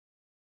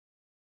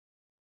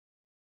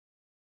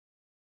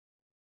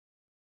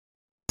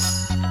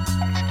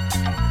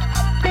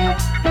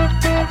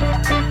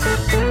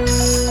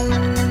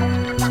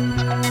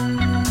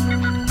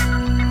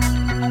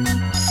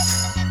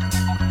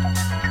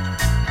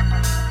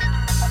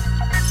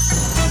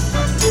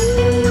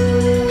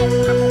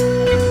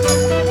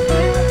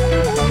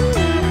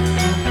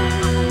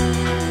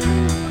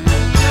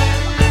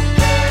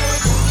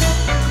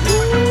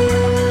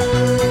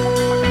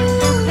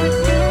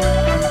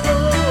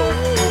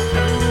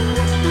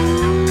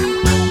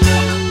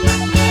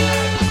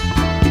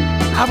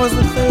I was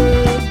the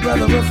third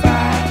brother of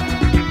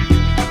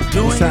five.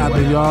 What's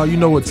happening, y'all? You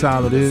know what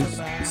time it is.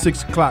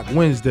 6 o'clock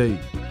Wednesday.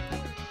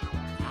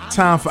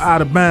 Time for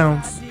Out of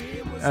Bounds.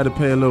 I had to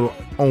pay a little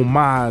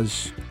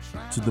homage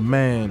to the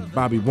man,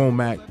 Bobby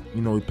Womack.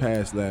 You know, he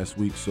passed last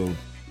week, so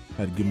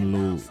I had to give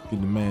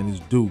the man his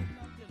due.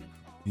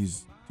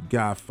 He's the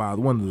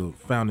godfather, one of the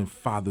founding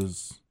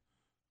fathers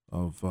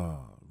of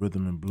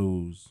rhythm and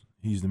blues.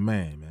 He's the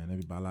man.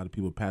 A lot of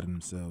people patting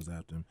themselves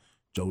after him.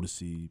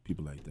 Jodeci,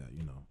 people like that,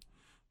 you know.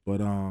 But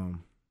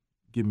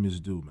give him his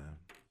due, man.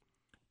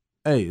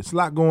 Hey, it's a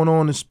lot going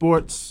on in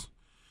sports.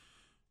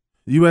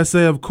 The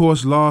USA, of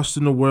course, lost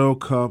in the World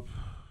Cup.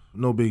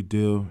 No big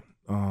deal.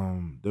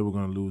 They were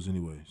going to lose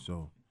anyway.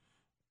 So,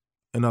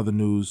 in other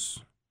news,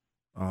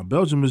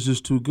 Belgium is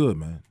just too good,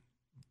 man.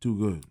 Too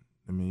good.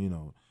 I mean, you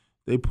know,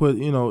 they put,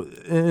 you know,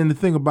 and the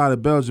thing about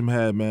it, Belgium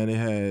had,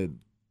 man,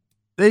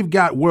 they've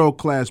got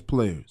world-class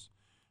players.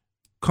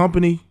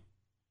 Company,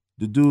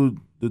 the dude,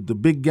 the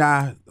big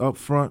guy up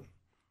front,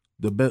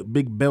 the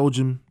big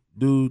Belgium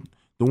dude,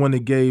 the one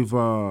that gave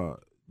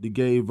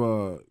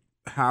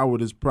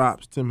Howard his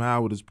props, Tim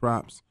Howard his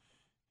props.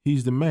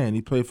 He's the man.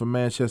 He played for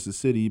Manchester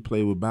City. He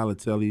played with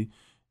Balotelli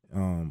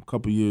a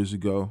couple years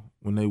ago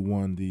when they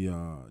won the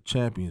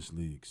Champions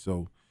League.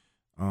 So,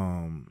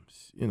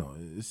 you know,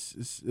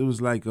 it was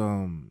like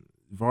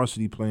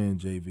varsity playing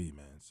JV,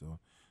 man. So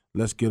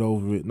let's get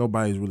over it.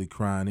 Nobody's really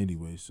crying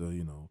anyway. So,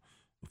 you know,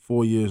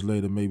 4 years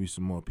later, maybe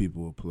some more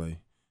people will play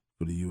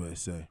for the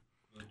USA.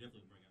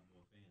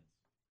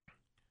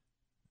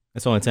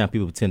 That's the only time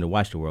people tend to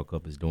watch the World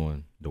Cup is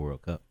during the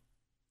World Cup.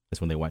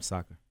 That's when they watch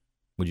soccer.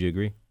 Would you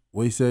agree?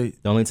 What you say?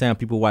 The only time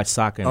people watch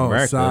soccer in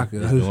America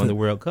is during the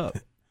World Cup.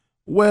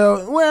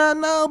 Well,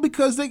 no,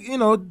 because they, you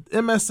know,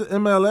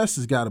 MLS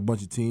has got a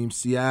bunch of teams.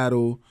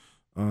 Seattle,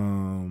 you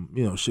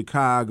know,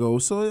 Chicago.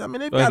 So I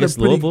mean, they've got a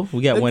pretty. Louisville.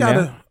 We got one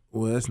now.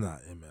 Well, that's not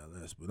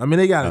MLS, but I mean,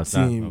 they got a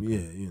team. Okay.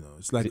 Yeah, you know,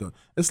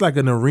 it's like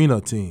an arena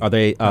team. Are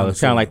they kind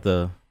of like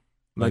the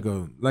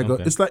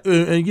okay. It's like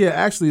and yeah,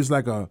 actually, it's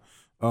like a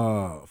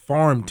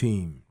farm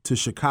team to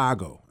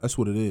Chicago. That's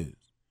what it is.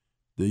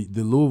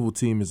 The Louisville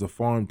team is a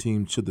farm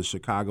team to the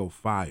Chicago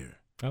Fire.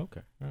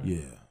 Okay. Right.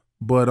 Yeah.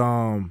 But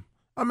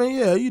I mean,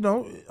 yeah, you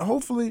know,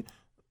 hopefully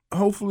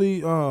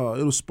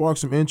it'll spark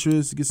some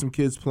interest, get some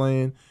kids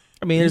playing.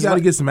 I mean, you got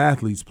to get some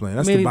athletes playing.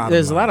 That's the bottom line.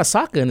 There's a lot of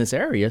soccer in this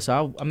area,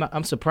 so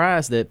I'm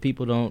surprised that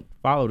people don't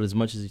follow it as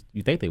much as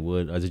you think they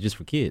would. Or is it just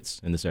for kids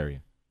in this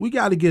area? We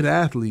got to get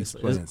athletes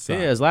playing soccer.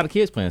 Yeah, there's a lot of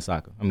kids playing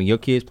soccer. I mean, your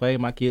kids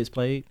played, my kids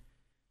played.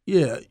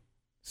 Yeah.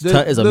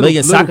 There's a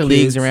million soccer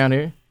leagues around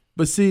here.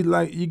 But see,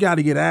 like, you got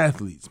to get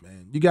athletes,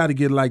 man. You got to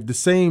get like the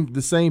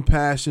same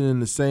passion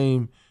and the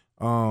same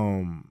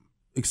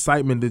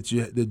excitement that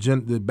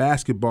the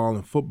basketball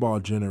and football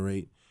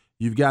generate.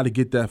 You've got to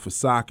get that for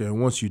soccer, and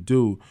once you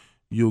do,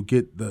 you'll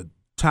get the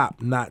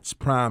top-notch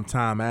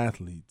prime-time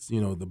athletes. You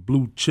know, the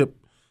blue chip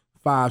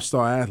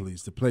 5-star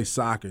athletes to play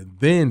soccer.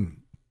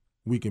 Then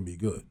we can be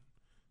good.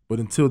 But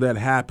until that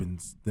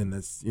happens, then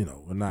that's, you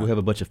know, we're not. We'll have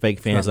a bunch of fake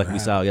fans like we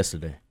saw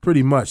yesterday.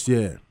 Pretty much,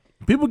 yeah.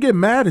 People get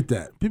mad at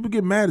that. People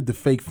get mad at the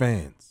fake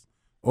fans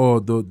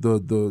or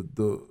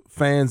the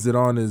fans that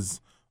aren't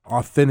as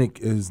authentic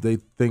as they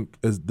think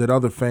that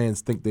other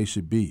fans think they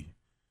should be.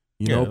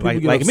 You know,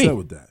 people get upset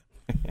with that.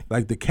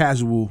 Like the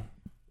casual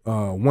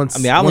once. I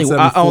mean,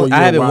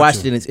 I haven't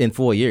watched it in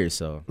 4 years,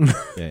 so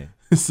yeah.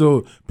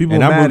 So people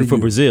and are mad I'm rooting for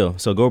you. Brazil.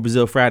 So go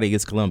Brazil Friday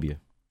against Colombia.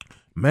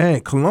 Man,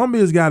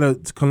 Colombia's got a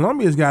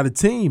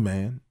team,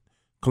 man.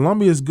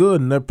 Colombia's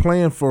good, and they're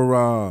playing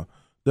for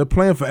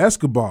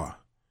Escobar.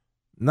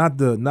 Not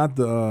the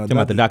talking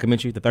about the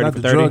documentary, the 30 not for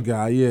the 30? drug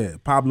guy, yeah,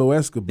 Pablo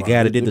Escobar. The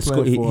guy that did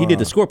he did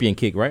the scorpion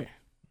kick, right?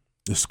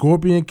 The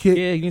scorpion kick?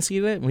 Yeah, you didn't see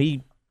that? When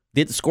he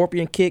did the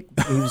scorpion kick,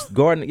 he was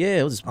guarding. Yeah,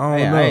 it was.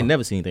 I ain't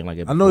never seen anything like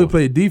that before. I know he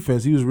played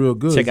defense. He was real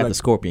good. Check out the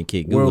scorpion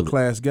kick.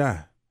 World-class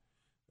guy.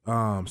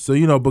 So,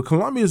 you know, but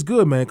Colombia's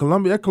good, man.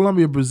 That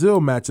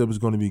Colombia-Brazil matchup is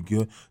going to be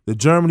good. The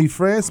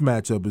Germany-France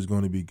matchup is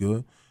going to be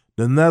good.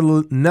 The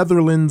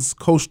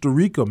Netherlands-Costa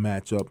Rica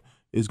matchup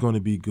is going to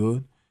be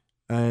good.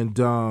 And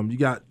you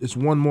got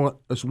one more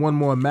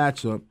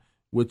matchup,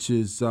 which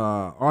is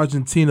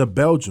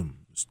Argentina-Belgium.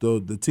 It's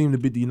the team to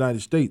beat the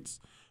United States.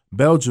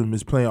 Belgium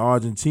is playing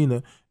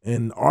Argentina,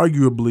 and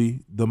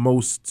arguably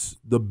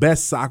the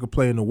best soccer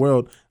player in the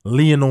world,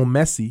 Lionel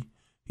Messi.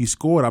 He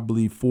scored, I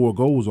believe, 4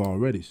 goals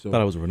already. So I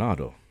thought it was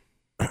Ronaldo.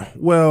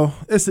 Well,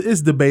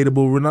 it's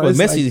debatable. Ronaldo. Well,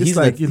 Messi,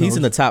 he's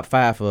in the top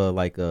 5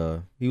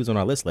 for he was on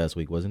our list last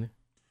week, wasn't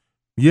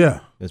he? Yeah.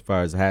 As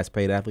far as the highest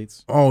paid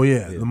athletes. Oh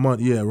yeah, the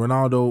month. Yeah,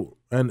 Ronaldo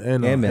and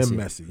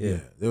Messi. Yeah,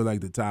 they were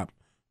like the top.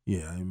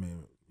 Yeah, I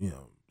mean, you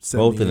know,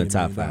 both in the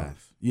top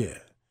 5. Yeah,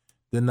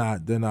 they're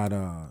not going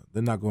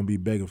to be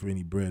begging for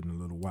any bread in a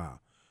little while.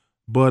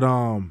 But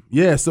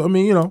yeah. So I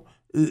mean, you know,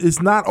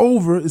 it's not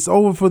over. It's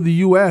over for the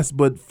U.S.,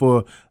 but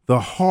for the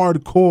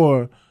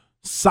hardcore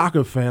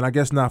soccer fan, I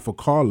guess not for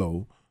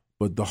Carlo,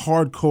 but the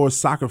hardcore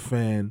soccer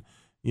fan,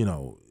 you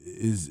know,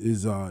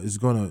 is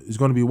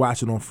gonna be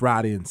watching on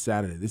Friday and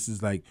Saturday. This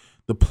is like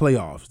the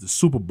playoffs, the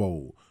Super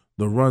Bowl,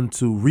 the run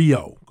to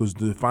Rio, because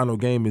the final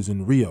game is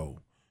in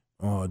Rio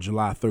on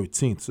July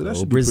 13th. So that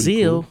should be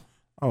Brazil. pretty cool.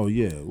 Oh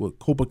yeah, with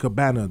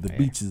Copacabana, the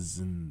beaches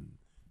and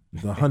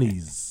the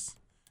honeys,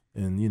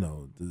 and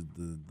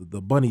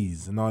the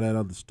bunnies and all that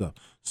other stuff.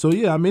 So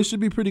yeah, I mean it should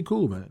be pretty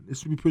cool, man. It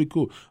should be pretty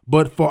cool.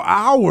 But for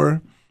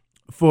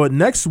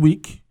next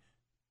week,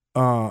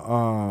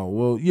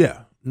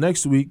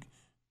 next week,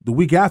 the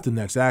week after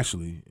next,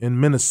 actually, in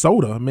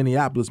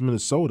Minneapolis,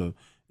 Minnesota,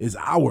 is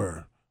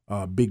our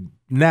big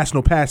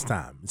national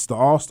pastime. It's the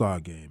All-Star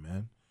game,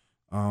 man.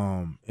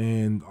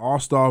 And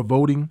All-Star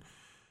voting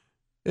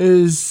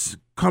is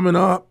coming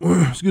up.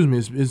 Excuse me,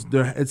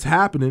 it's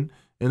happening,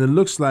 and it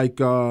looks like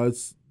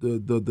it's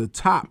the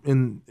top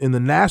in the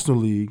National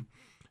League,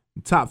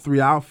 the top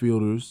 3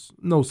 outfielders.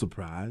 No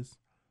surprise.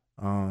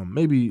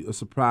 Maybe a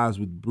surprise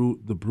with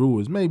the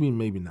Brewers. Maybe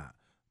not.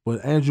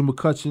 But Andrew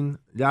McCutchen,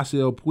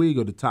 Yasiel Puig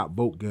are the top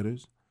vote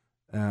getters,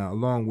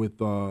 along with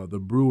the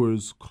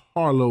Brewers'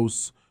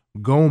 Carlos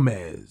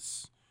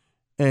Gomez.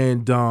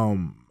 And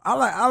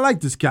I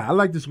like this guy. I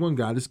like this one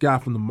guy. This guy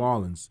from the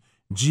Marlins,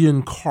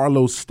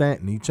 Giancarlo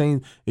Stanton. He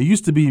changed. It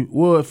used to be,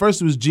 at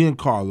first it was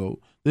Giancarlo,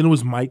 then it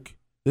was Mike,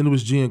 then it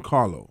was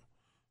Giancarlo.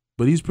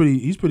 But he's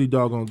pretty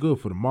doggone good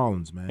for the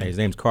Marlins, man. Hey, his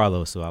name's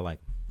Carlos, so I like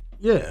him.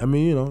 Yeah, I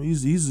mean,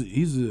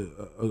 he's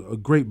a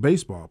great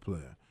baseball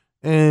player.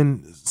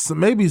 And so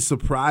maybe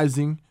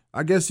surprising,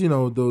 I guess,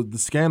 the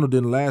scandal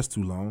didn't last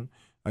too long.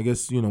 I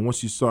guess,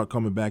 once you start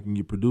coming back and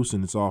you're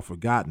producing, it's all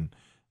forgotten.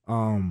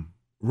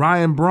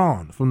 Ryan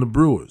Braun from the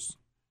Brewers,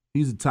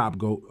 he's a top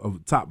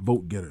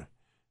vote getter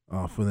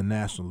for the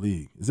National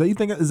League. Is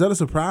that a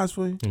surprise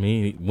for you? I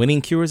mean,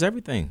 winning cures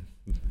everything.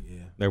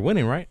 Yeah. They're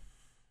winning, right?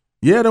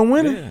 Yeah, they're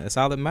winning. Yeah, that's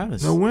all that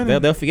matters. They're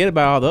winning. They'll forget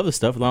about all the other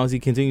stuff as long as he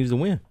continues to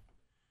win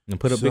and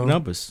put up big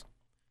numbers.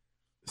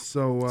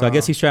 So I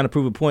guess he's trying to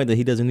prove a point that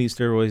he doesn't need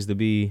steroids to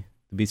be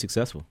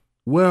successful.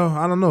 Well,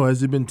 I don't know.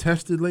 Has it been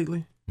tested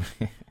lately?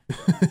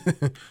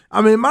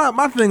 I mean,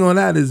 my thing on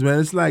that is,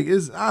 man,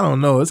 I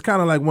don't know. It's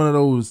kind of like one of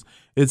those.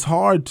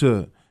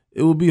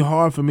 It would be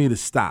hard for me to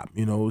stop.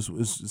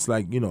 It's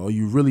like, are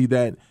you really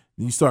that?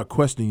 You start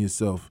questioning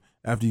yourself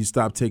after you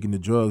stop taking the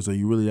drugs. Are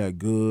you really that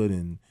good?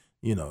 And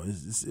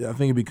I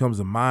think it becomes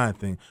a mind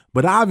thing.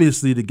 But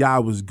obviously, the guy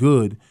was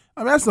good.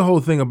 I mean, that's the whole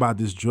thing about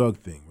this drug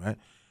thing, right?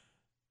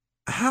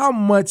 How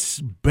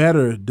much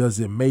better does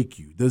it make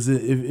you? Does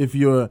it if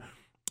you're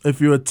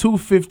a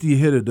 250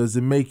 hitter, does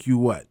it make you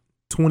what,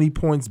 20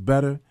 points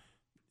better?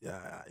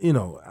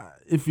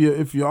 If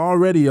you're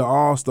already an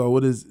all-star,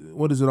 what does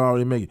it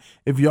already make you?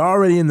 If you're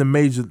already in the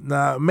major,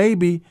 now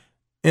maybe,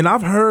 and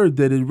I've heard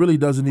that it really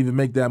doesn't even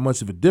make that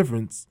much of a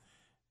difference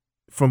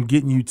from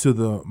getting you to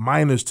the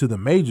minors to the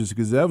majors,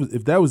 because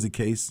if that was the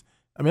case,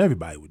 I mean,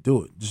 everybody would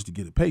do it just to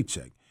get a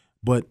paycheck.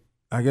 But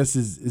I guess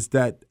it's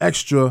that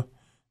extra.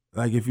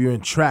 Like if you're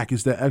in track,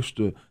 it's that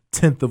extra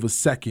 1/10 of a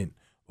second,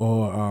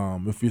 or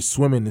if you're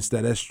swimming, it's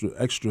that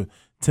extra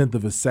 1/10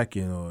 of a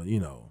second, or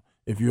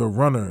if you're a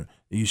runner,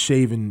 you're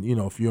shaving.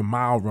 If you're a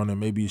mile runner,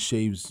 maybe it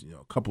shaves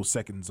a couple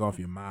seconds off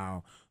your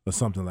mile or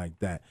something like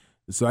that.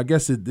 So I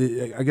guess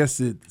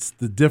it's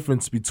the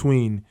difference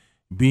between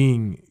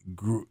being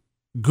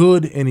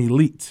good and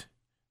elite,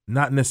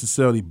 not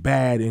necessarily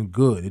bad and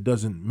good. It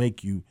doesn't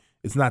make you.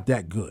 It's not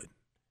that good.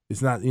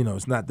 It's not.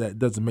 It's not that. It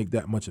doesn't make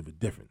that much of a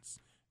difference.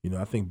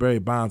 I think Barry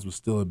Bonds would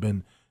still have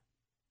been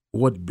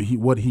what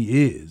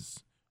he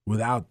is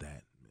without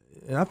that.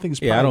 And I think it's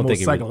probably more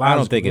psychological. I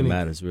don't think it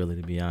matters really,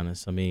 to be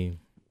honest. I mean,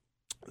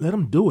 let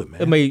him do it,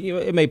 man.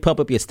 It may pump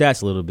up your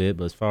stats a little bit,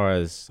 but as far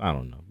as, I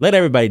don't know, let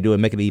everybody do it,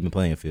 make it an even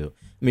playing field.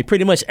 I mean,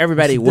 pretty much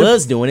everybody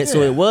was doing it,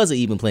 so it was an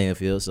even playing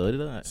field.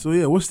 So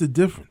yeah, what's the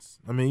difference?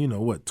 I mean,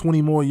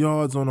 20 more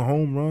yards on a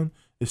home run,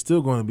 it's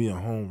still going to be a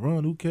home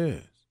run. Who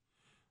cares?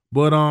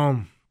 But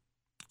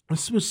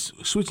let's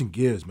switching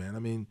gears, man. I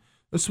mean,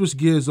 let's switch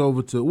gears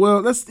over to,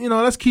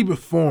 let's keep it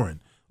foreign.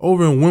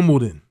 Over in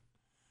Wimbledon,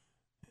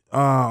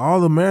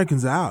 all the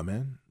Americans are out,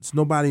 man. It's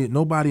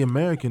nobody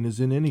American is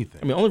in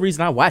anything. I mean, the only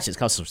reason I watch it is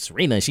because of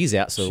Serena and she's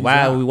out. So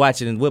why are we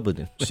watching in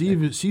Wimbledon?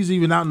 She's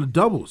even out in the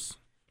doubles.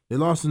 They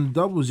lost in the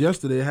doubles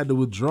yesterday. They had to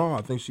withdraw.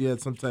 I think she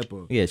had some type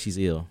of she's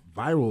ill.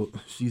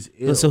 She's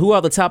ill. So who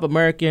are the top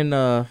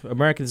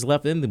Americans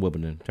left in the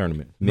Wimbledon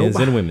tournament? Men's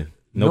and women.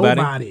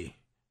 Nobody.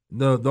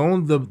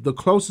 The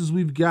closest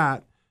we've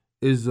got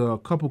is a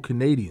couple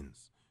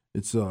Canadians.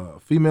 It's a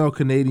female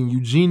Canadian,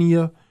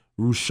 Eugenia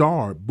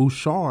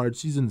Bouchard.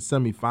 She's in the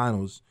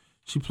semifinals.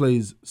 She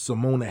plays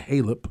Simona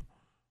Halep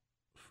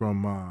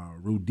from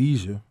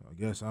Rhodesia, I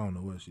guess. I don't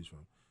know where she's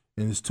from.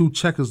 And it's 2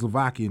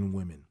 Czechoslovakian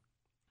women.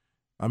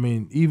 I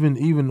mean,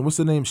 even what's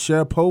the name?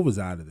 Sharapova's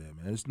out of there,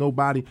 man. It's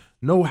nobody,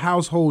 no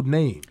household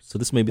names. So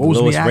this may be the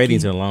lowest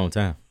ratings in a long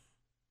time.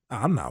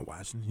 I'm not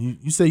watching.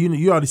 You say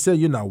you already said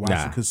you're not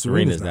watching because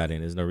Serena's not in.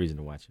 There's no reason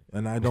to watch it,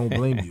 and I don't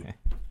blame you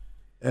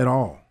at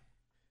all.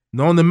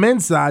 Now on the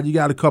men's side, you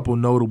got a couple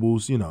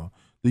notables. The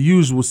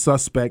usual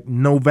suspect,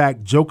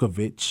 Novak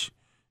Djokovic.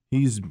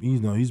 He's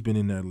been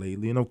in there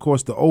lately, and of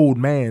course the old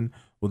man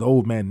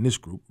in this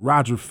group,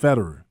 Roger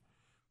Federer.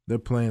 They're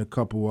playing a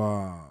couple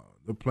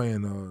they're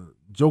playing.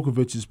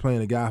 Djokovic is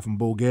playing a guy from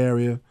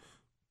Bulgaria.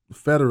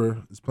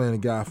 Federer is playing a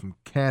guy from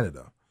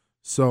Canada.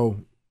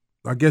 So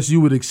I guess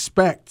you would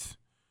expect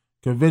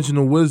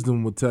conventional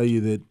wisdom would tell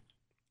you that,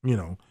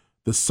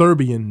 the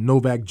Serbian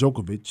Novak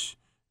Djokovic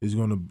is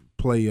going to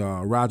play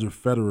Roger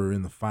Federer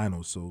in the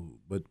finals. So,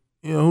 but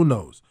who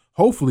knows?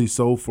 Hopefully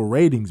so for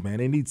ratings, man.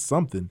 They need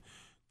something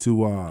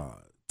to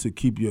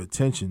keep your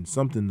attention,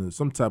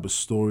 some type of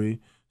story,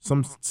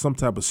 some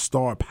type of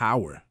star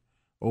power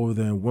over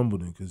there in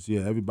Wimbledon. Because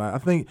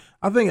everybody,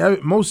 I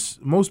think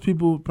most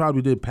people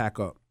probably did pack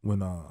up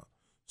when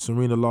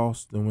Serena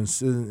lost and when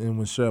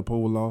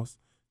Sharapova lost.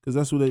 Because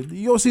that's what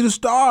you want to see the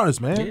stars,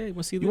 man. Yeah,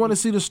 you want to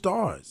see the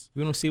stars.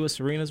 You want to see what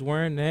Serena's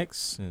wearing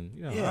next,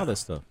 and all that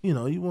stuff. You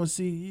want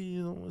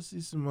to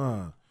see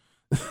some.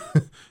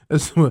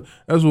 That's what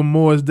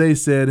Morris Day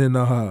said in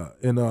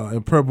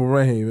Purple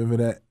Rain. Remember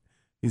that?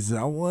 He said,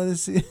 "I want to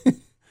see."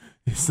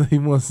 He said he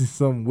wants to see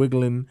something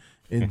wiggling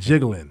and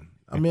jiggling.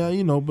 I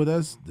mean, but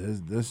that's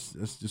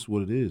just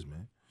what it is,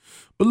 man.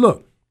 But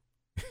look,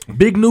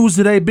 big news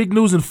today. Big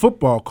news in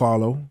football,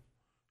 Carlo.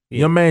 Yeah.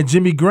 Your man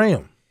Jimmy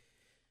Graham.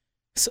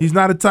 So, he's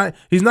not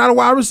a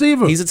wide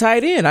receiver. He's a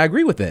tight end. I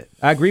agree with that.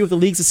 I agree with the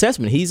league's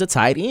assessment. He's a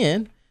tight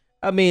end.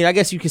 I mean, I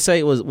guess you could say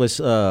it was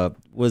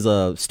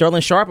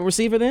Sterling Sharp a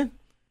receiver then?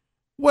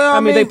 Well, I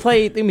mean they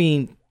played. I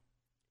mean,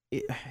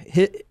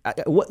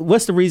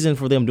 what's the reason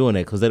for them doing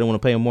that? Because they don't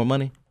want to pay him more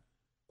money?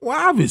 Well,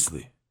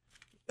 obviously.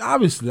 I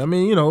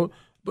mean,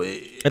 but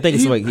I think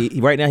it's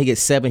right now he gets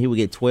 7. He would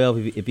get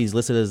 12 if he's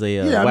listed as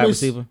a wide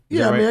receiver.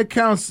 Yeah, I mean it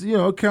counts.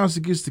 It counts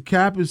against the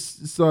cap.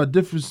 It's a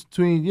difference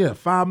between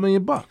 $5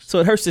 million. So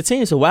it hurts the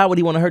team. So why would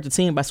he want to hurt the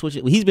team by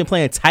switching? He's been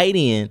playing tight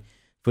end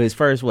for his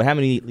first. How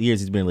many years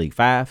he's been in the league?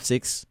 5,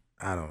 6.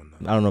 I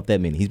don't know. I don't know if that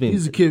many.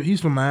 He's a kid.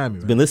 He's from Miami.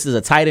 He's been listed as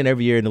a tight end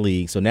every year in the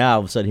league. So now all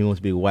of a sudden he wants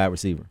to be a wide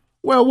receiver.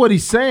 Well, what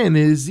he's saying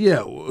is,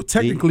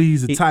 technically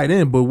he's a tight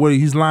end, but what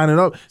he's lining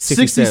up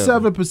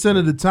 67%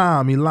 of the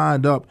time he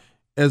lined up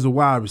as a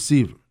wide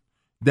receiver.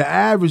 The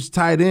average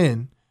tight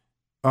end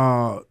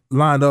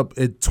lined up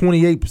at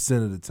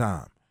 28% of the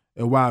time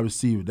at wide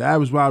receiver. The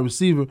average wide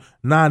receiver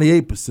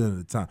 98% of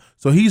the time.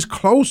 So he's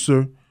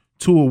closer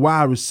to a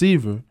wide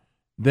receiver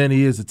than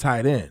he is a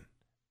tight end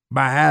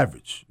by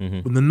average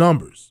with the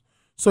numbers.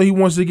 So he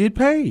wants to get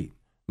paid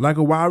like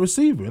a wide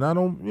receiver, and I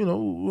don't,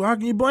 how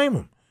can you blame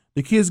him?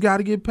 The kid's got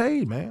to get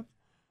paid, man.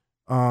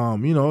 I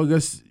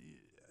guess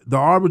the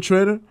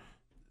arbitrator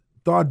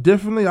thought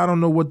differently. I don't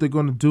know what they're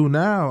going to do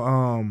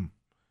now.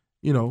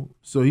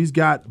 So he's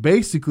got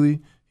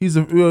basically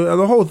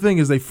the whole thing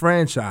is they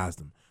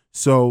franchised him.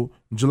 So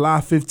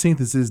July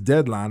 15th is his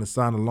deadline to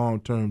sign a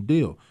long-term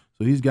deal.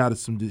 So he's got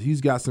some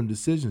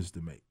decisions to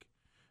make.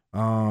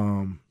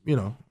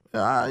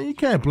 You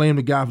can't blame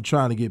the guy for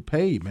trying to get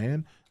paid,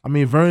 man. I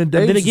mean, Vernon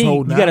Davis is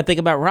holding out. You got to think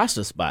about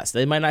roster spots.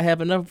 They might not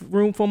have enough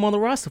room for him on the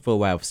roster for a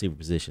wide receiver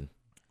position.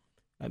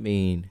 I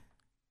mean,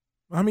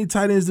 how many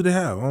tight ends do they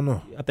have? I don't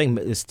know. I think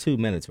it's 2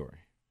 mandatory.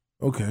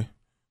 Okay.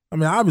 I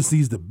mean, obviously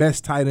he's the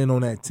best tight end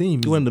on that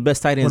team. He's one of the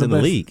best tight ends in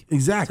the league.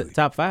 Exactly.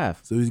 Top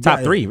 5. So he's top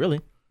 3, really.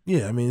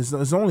 Yeah, I mean,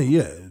 it's only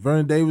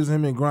Vernon Davis,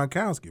 him, and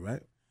Gronkowski,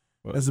 right?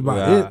 That's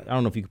about it. I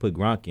don't know if you could put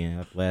Gronk in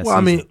after last season.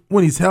 I mean,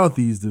 when he's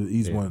healthy,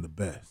 he's one of the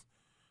best.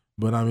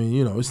 But I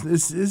mean,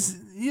 it's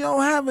you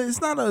don't have it. It's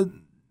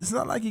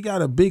not like you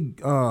got a big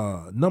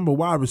number of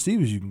wide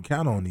receivers you can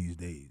count on these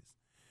days.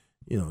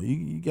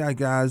 You got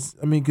guys.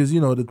 I mean, because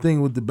the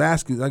thing with the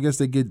basket, I guess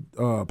they get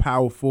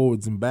power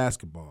forwards in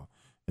basketball,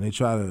 and they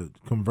try to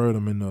convert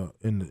them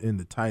in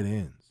the tight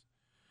ends.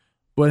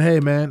 But hey,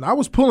 man, I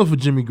was pulling for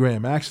Jimmy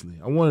Graham. Actually,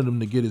 I wanted him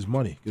to get his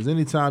money because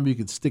anytime you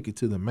could stick it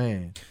to the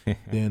man,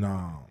 then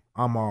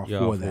I'm all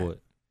for that.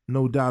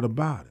 No doubt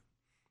about it.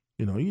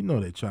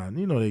 They're trying.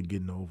 They're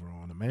getting over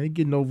on him, man. They're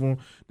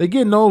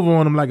getting over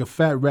on him like a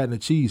fat rat in a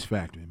cheese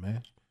factory,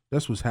 man.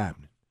 That's what's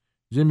happening.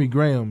 Jimmy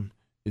Graham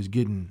is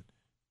getting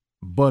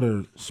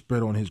butter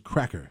spread on his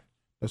cracker.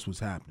 That's what's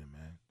happening,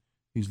 man.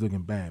 He's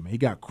looking bad, man. He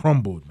got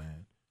crumbled,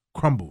 man.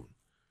 Crumbled.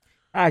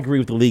 I agree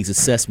with the league's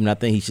assessment. I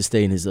think he should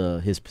stay in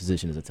his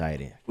position as a tight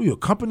end. Were you a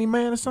company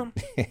man or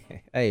something?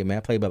 Hey, man,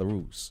 I play by the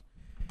rules.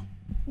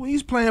 Well,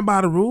 he's playing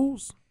by the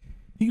rules.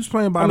 He was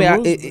playing by the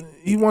rules.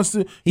 He wants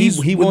to. He's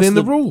within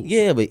the rules.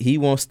 Yeah, but he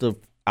wants to.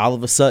 All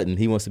of a sudden,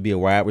 he wants to be a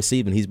wide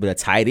receiver, and he's been a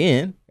tight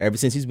end ever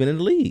since he's been in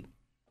the league.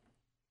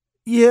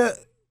 Yeah,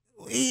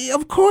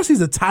 of course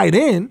he's a tight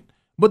end,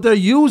 but they're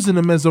using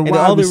him as a wide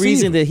receiver. And the only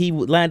reason that he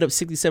lined up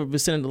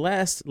 67% of the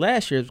last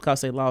year is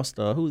because they lost.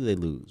 Who did they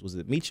lose? Was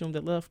it Meacham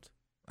that left?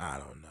 I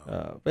don't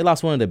know. They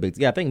lost one of their big.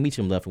 Yeah, I think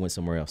Meacham left and went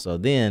somewhere else. So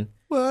then,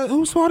 well,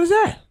 whose fault is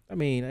that? I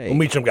mean, hey,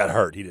 Meacham got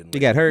hurt. He didn't. He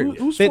got hurt.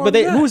 Who was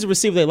the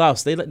receiver they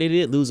lost? They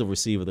did lose a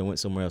receiver that went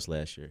somewhere else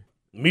last year.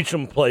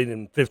 Meacham played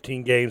in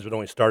 15 games but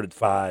only started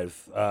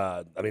 5.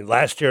 I mean,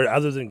 last year,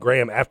 other than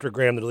Graham, after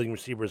Graham, the leading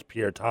receiver is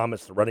Pierre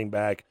Thomas, the running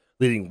back.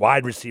 Leading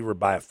wide receiver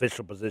by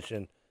official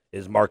position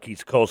is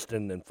Marquise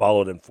Colston, and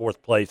followed in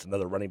 4th place,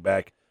 another running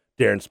back,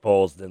 Darren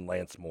Sproles, then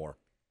Lance Moore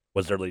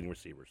was their leading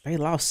receivers. They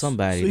lost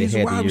somebody so they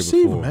had the year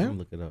receiver, before. Man.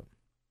 Look it up.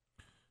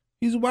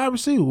 He's a wide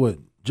receiver. What?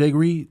 Jake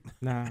Reed?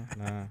 Nah.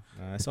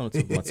 That's on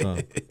the tip of my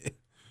tongue.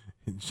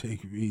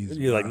 Jake Reed.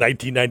 You're like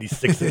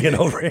 1996 again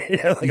over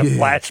here, like a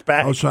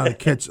flashback. I was trying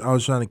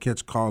to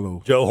catch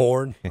Carlo. Joe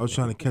Horn. I was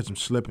trying to catch him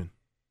slipping.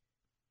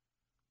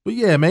 But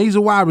yeah, man, he's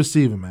a wide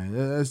receiver, man.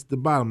 That's the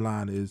bottom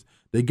line is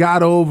they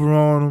got over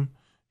on him.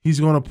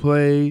 He's gonna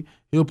play.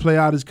 He'll play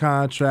out his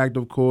contract,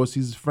 of course.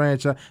 He's a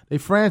franchise. They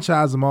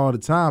franchise him all the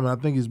time, and I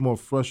think he's more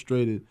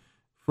frustrated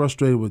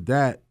with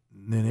that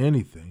than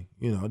anything.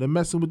 You know, they're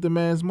messing with the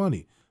man's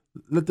money.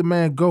 Let the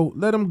man go.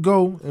 Let him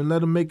go and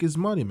let him make his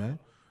money, man.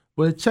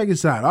 But check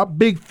this out. Our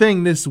big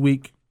thing this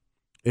week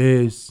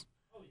is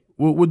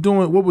what we're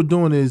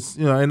doing is,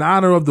 you know, in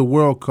honor of the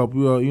World Cup.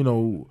 We are, you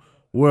know,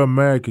 we're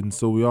Americans,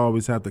 so we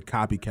always have to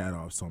copycat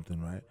off something,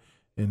 right?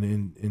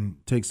 And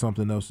take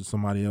something else that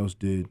somebody else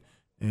did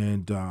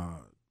and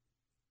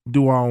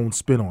do our own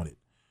spin on it.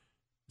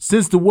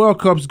 Since the World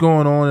Cup's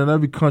going on and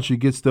every country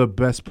gets their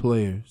best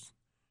players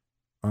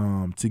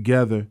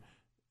together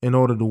in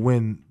order to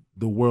win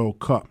the World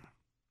Cup,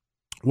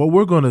 what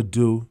we're gonna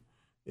do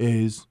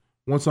is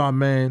what we're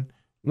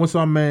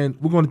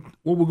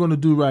gonna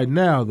do right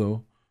now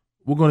though,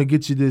 we're gonna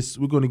get you this.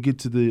 We're gonna get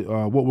to the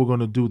what we're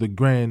gonna do, the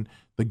grand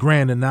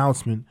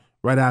announcement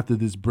right after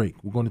this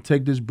break. We're gonna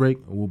take this break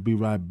and we'll be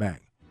right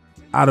back.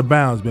 Out of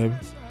bounds, baby.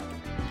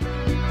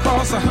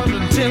 Across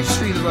 110th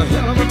Street is a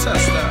hell of a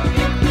touchdown.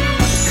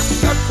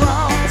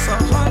 Across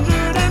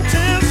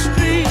 110th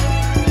Street,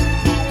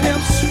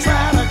 pimps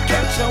trying to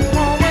catch a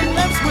woman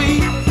that's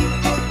weak.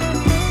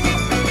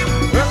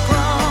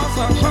 Across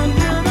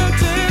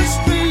 110th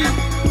Street,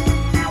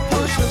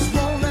 pushers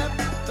won't let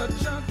the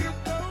junkie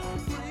go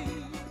free.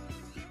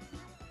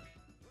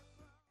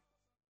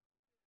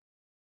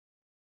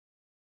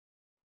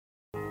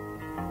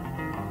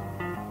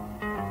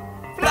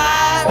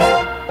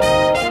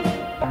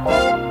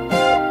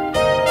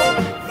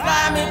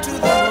 Fly me to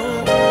the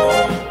moon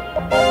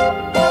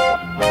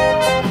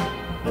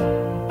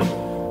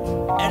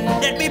and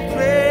let me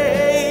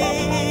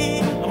play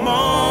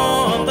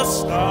among the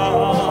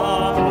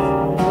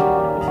stars.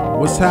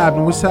 What's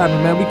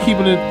happening, man? We're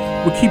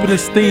keeping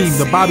this theme,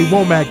 the Bobby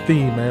Womack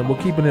theme, man.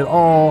 We're keeping it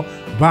all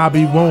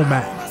Bobby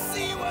Womack.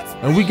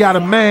 And we got a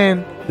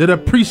man that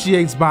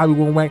appreciates Bobby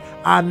Womack.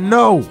 I don't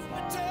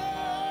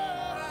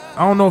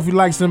know if he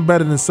likes him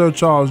better than Sir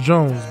Charles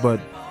Jones, but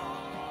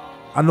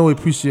I know he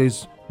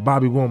appreciates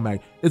Bobby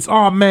Womack. It's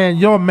our man,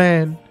 your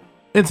man,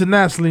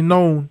 internationally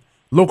known,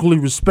 locally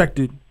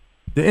respected,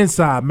 the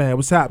Inside Man.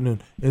 What's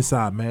happening,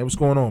 Inside Man? What's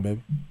going on,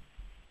 baby?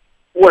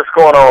 What's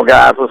going on,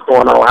 guys? What's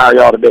going on? How are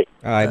y'all today?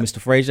 All right, Mr.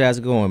 Frazier, how's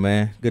it going,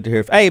 man? Good to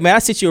hear. Hey, man, I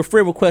sent you a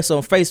friend request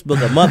on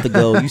Facebook a month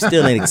ago. You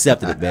still ain't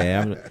accepted it,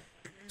 man. I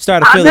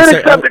did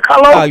accept it,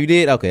 Carlos. Oh, you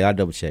did? Okay, I'll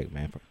double check,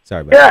 man.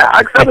 Sorry about that. Yeah, I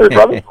accepted it,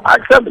 brother. I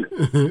accepted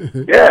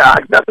it. Yeah, I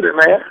accepted it,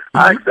 man.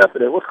 I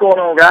accepted it. What's going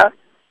on, guys?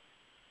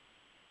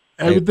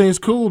 Everything's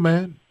cool,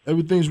 man.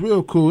 Everything's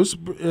real cool. As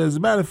a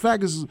matter of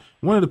fact, it's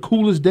one of the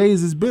coolest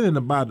days it's been in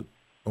about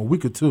a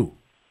week or two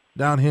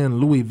down here in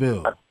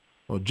Louisville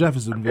or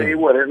Jeffersonville. I tell you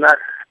what, it's not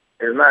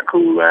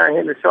cool around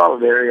here in the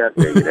Charlotte area, I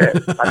tell you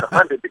that. Like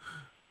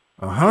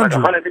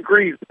 100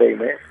 degrees today,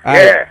 man. All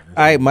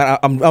right, man.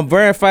 I'm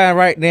verifying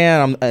right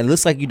now. It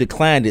looks like you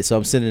declined it, so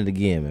I'm sending it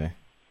again, man.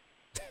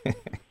 Did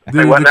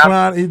he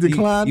decline? He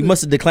declined. You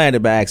must have declined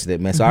it by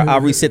accident, man. So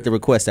I'll reset the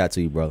request out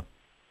to you, bro.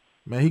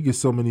 Man, he gets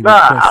so many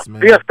requests,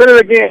 man. Yeah, send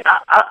it again.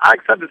 I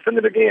accept it. Send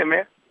it again,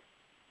 man.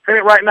 Send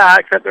it right now. I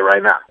accept it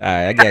right now. All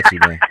right, I got you,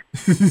 man.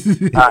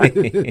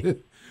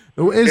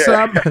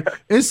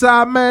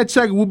 Inside Man,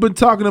 check it. We've been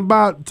talking a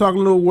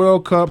little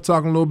World Cup,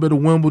 talking a little bit of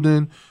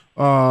Wimbledon,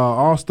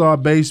 All-Star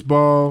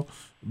baseball,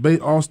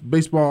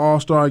 baseball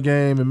All-Star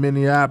game in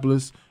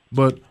Minneapolis.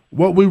 But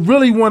what we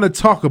really want to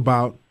talk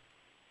about,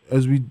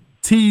 as we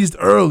teased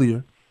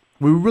earlier,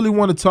 what we really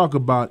want to talk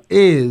about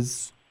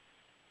is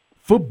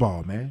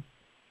football, man.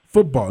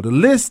 Football. The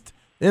list,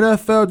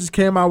 NFL just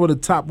came out with a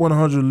top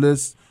 100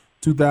 list,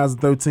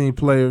 2013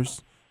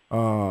 players.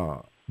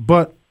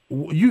 But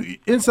you,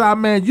 Inside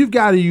Man, you've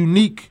got a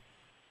unique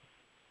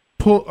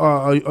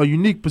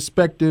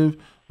perspective,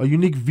 a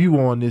unique view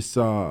on this,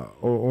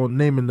 on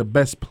naming the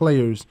best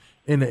players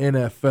in the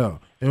NFL,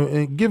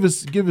 and give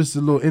us a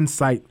little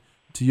insight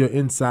to your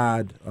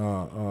inside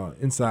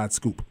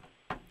scoop.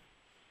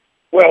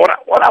 Well,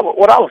 what I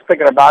was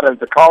thinking about is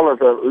the callers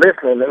are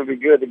listening. It would be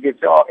good to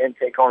get y'all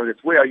intake on it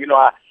as well. You know,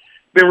 I've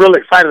been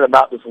really excited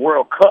about this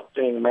World Cup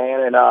thing,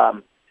 man,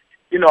 and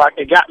you know,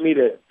 it got me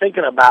to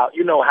thinking about,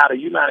 you know, how the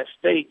United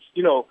States,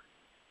 you know,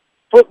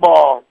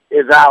 football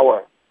is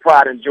our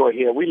pride and joy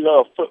here. We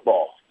love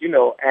football, you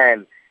know,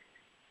 and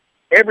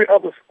every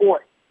other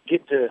sport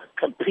get to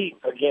compete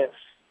against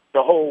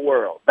the whole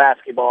world,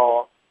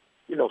 basketball,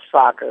 you know,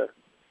 soccer,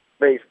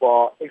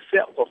 baseball,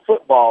 except for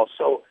football.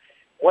 So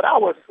what I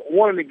was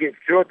wanting to get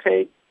your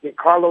take, get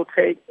Carlo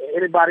take, and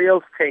anybody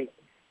else take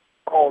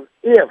on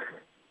if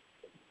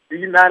the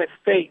United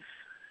States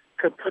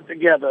could put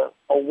together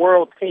a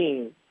world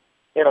team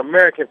in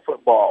American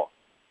football,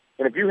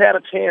 and if you had a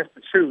chance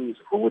to choose,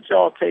 who would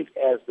y'all take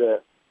as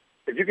the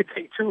if you could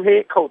take two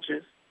head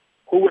coaches,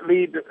 who would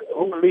lead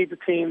the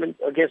team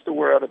against the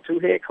world? The two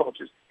head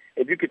coaches.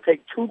 If you could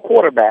take two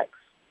quarterbacks,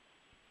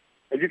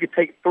 if you could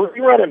take three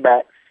running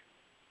backs,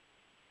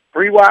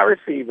 three wide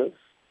receivers,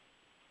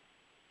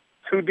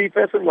 two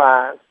defensive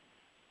lines,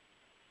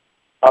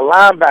 a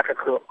linebacker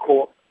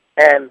corps,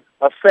 and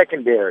a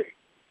secondary.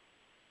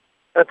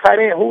 A tight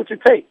end, who would you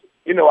take?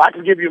 You know, I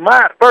can give you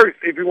mine first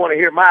if you want to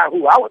hear mine,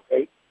 who I would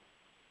take.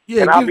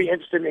 Yeah, and I'll be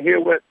interested to hear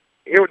what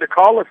the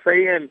callers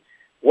say and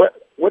what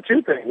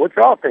you think, what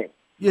y'all think.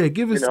 Yeah,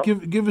 give us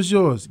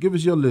yours. Give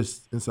us your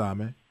list inside,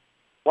 man.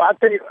 Well, I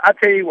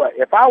tell you what,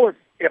 if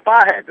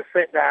I had to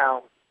sit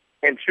down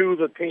and choose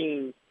a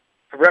team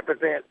to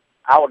represent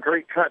our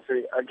great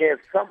country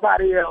against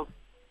somebody else,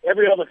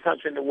 every other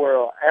country in the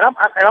world, and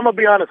I'm gonna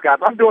be honest, guys,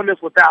 I'm doing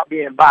this without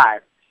being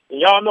biased. And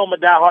y'all know I'm a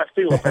diehard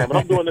Steelers fan, but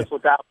I'm doing this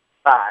without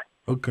bias.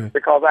 Okay.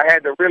 Because I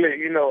had to really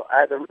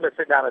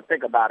sit down and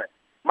think about it.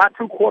 My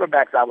two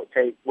quarterbacks I would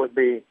take would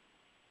be,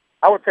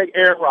 I would take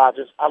Aaron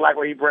Rodgers. I like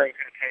what he brings to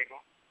the table.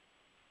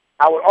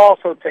 I would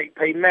also take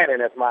Peyton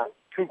Manning as my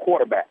two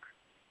quarterbacks.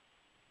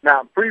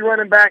 Now, three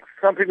running backs,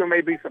 some people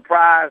may be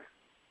surprised,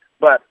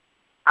 but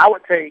I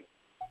would take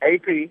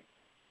AP.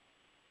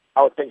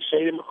 I would take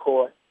Shady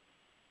McCoy.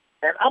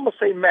 And I'm going to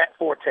say Matt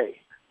Forte.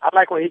 I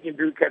like what he can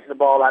do catching the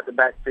ball out the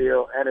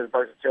backfield and his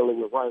versatility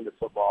with running the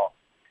football.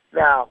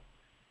 Now,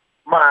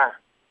 my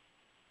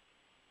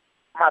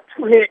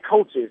two head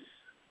coaches,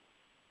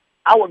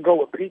 I would go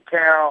with Pete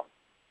Carroll,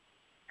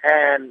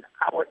 and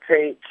I would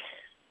take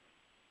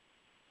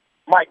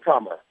Mike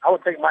Tomlin. I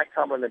would take Mike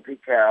Tomlin and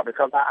Pete Carroll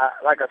because,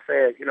 like I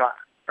said,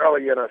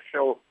 earlier in the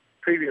show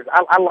previous,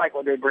 I like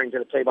what they bring to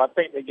the table. I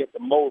think they get the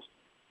most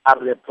out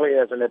of their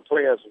players, and their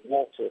players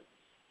want to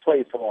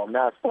play for them.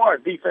 Now, as far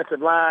as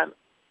defensive line,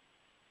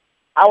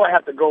 I would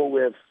have to go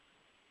with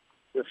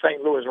the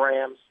St. Louis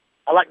Rams.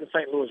 I like the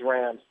St. Louis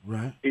Rams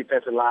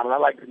defensive line, and I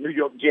like the New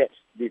York Jets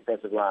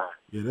defensive line.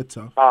 Yeah, that's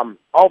tough.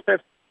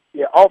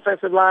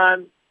 Offensive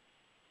line,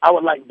 I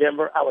would like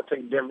Denver. I would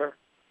take Denver.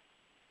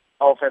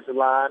 Offensive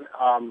line.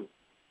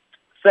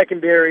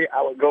 Secondary,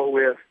 I would go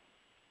with,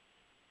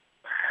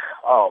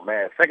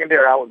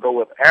 secondary, I would go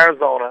with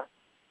Arizona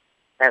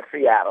and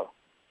Seattle.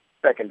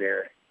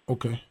 Secondary.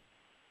 Okay.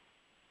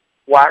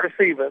 Wide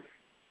receivers,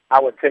 I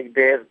would take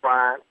Dez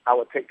Bryant. I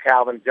would take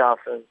Calvin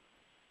Johnson.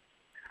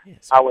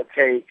 Yes. I would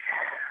take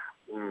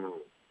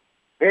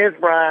Dez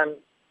Bryant,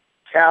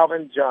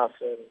 Calvin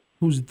Johnson.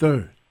 Who's the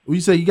third? Well,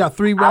 you say you got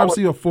three wide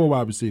receivers or four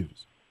wide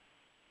receivers?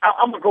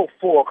 I'm going to go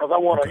four because I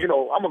want to, I'm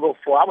going to go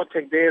four. I would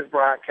take Dez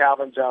Bryant,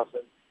 Calvin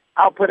Johnson.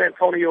 I'll put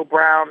Antonio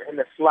Brown in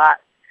the slot.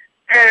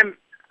 And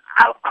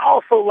I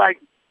also like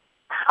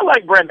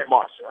Brandon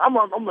Marshall. I'm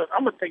going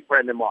to take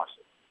Brandon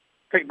Marshall.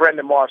 Take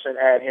Brandon Marshall and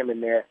add him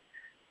in there.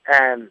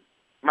 And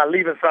am I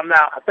leaving something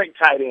out? I think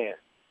tight end.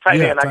 I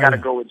got to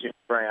go with Jimmy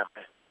Graham.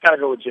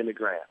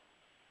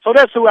 So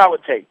that's who I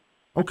would take.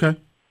 Okay.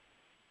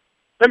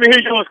 Let me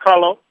hear yours,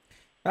 Carlo.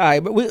 All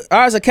right, but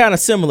ours are kind of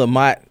similar,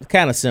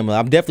 kind of similar.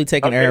 I'm definitely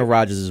taking Aaron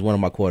Rodgers as one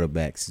of my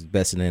quarterbacks. He's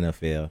best in the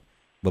NFL.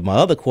 But my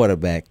other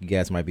quarterback, you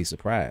guys might be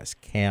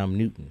surprised, Cam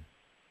Newton.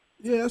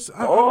 Yes,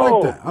 I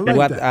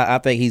like that. I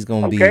think he's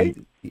going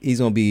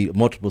to be a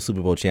multiple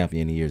Super Bowl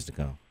champion in the years to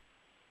come.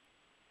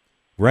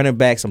 Running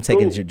backs, I'm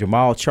taking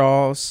Jamal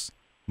Charles,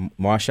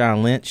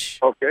 Marshawn Lynch,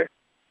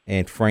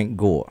 and Frank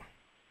Gore.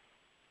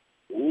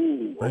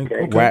 Ooh,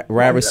 okay.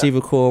 Wide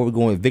receiver core, we're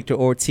going with Victor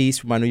Ortiz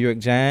from my New York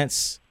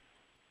Giants.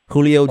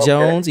 Julio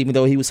Jones, even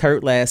though he was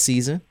hurt last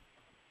season.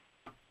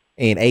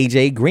 And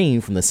A.J. Green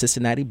from the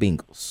Cincinnati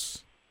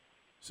Bengals.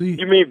 See,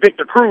 you mean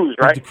Victor Cruz,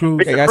 right? Victor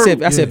Cruz.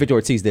 I said Victor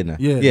Ortiz, didn't I?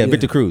 Yeah.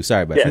 Victor Cruz.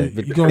 Sorry about that.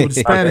 You're going with the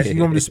Spanish. You're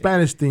going with the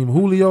Spanish theme.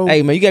 Julio.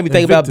 Hey, man, you got me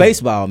thinking about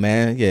baseball,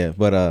 man. Yeah,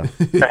 but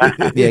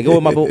go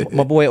with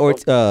my boy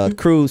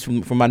Cruz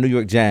from my New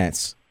York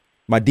Giants.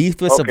 My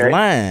defensive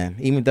line,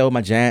 even though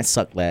my Giants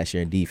sucked last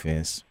year in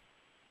defense,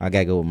 I got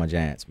to go with my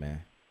Giants,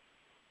 man.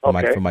 For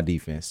my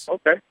defense.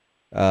 Okay.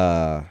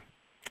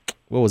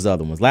 What was the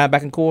other ones?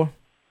 Linebacking core?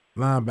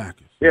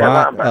 Linebackers.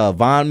 Yeah,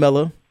 Von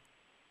Miller.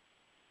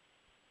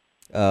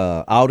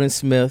 Alden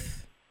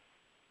Smith.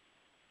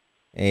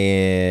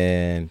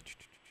 And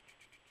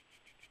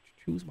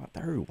who's my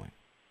third one?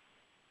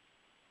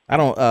 I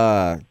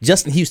don't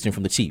Justin Houston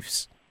from the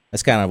Chiefs.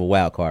 That's kind of a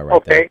wild card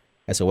right there.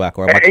 That's a wild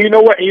card. And you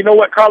know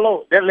what,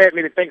 Carlo? That led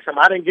me to think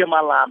something. I didn't give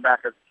my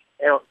linebackers.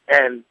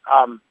 And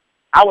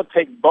I would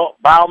take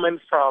Bauman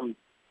from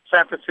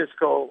San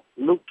Francisco,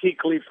 Luke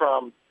Kuechly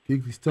from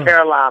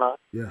Carolina.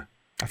 Yeah.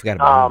 I forgot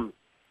about him.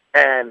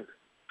 And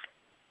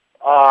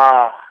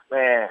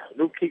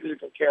Luke Kuechly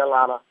from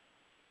Carolina.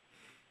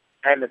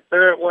 And the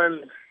third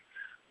one,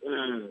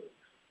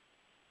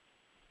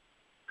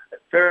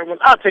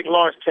 I'll take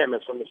Lawrence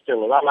Timmons from the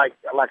Steelers. I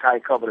like how he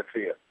covered the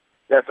field.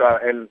 That's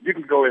and you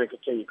can go in and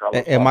continue,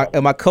 Carlos. And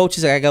my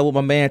coaches, I got to go with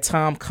my man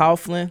Tom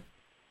Coughlin.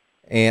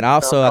 And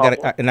also, I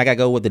got to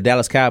go with the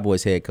Dallas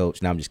Cowboys head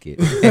coach. No, I'm just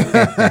kidding.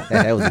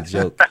 That was a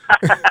joke.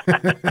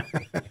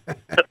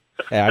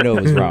 Yeah, I know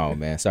it was wrong,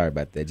 man. Sorry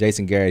about that.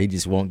 Jason Garrett, he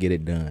just won't get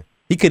it done.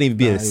 He couldn't even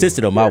be an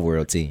assistant on my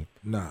world team.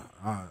 Nah,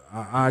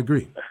 I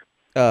agree.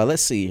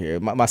 Let's see here.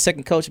 My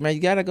second coach, man,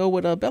 you gotta go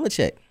with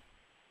Belichick,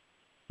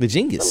 the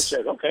genius.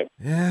 Belichick, okay.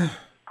 Yeah.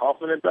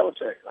 Coughlin and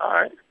Belichick. All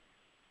right.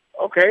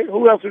 Okay.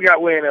 Who else we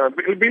got weighing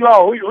in?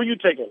 B-Law, who you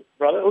taking,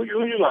 brother? Who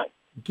you like?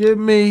 Give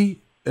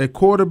me a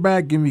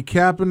quarterback. Give me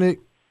Kaepernick.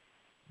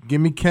 Give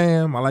me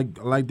Cam. I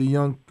like the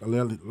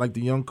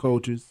young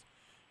coaches.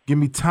 Give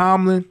me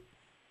Tomlin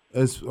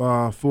as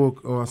I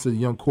said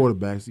young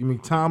quarterbacks. Give me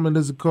Tomlin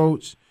as a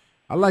coach.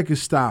 I like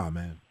his style,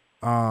 man.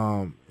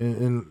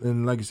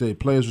 And like you said,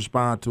 players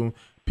respond to him.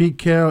 Pete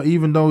Carroll,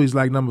 even though he's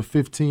like number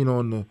 15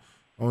 on the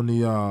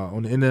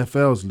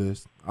NFL's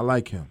list, I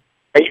like him.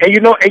 And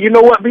you know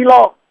what,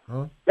 B-Law?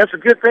 Huh? That's a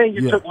good thing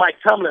you Yeah. took Mike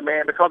Tomlin,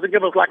 man, because it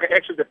gives us like an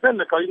extra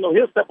defender. Because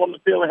he'll step on the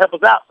field and help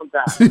us out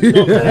sometimes. You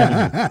know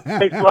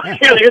what I'm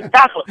saying? His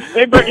tackle,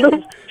 they break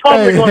loose.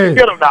 Tomlin's going to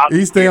get him now.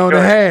 He stay on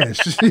the hash.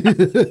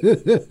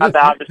 I'm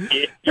just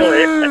kidding. Go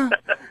ahead.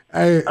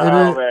 Hey,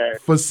 Oh, man.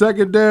 for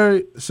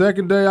secondary,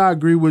 I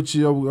agree with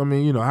you. I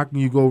mean, how can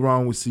you go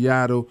wrong with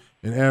Seattle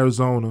and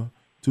Arizona?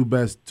 Two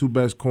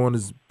best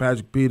corners,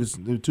 Patrick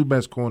Peterson, the two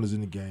best corners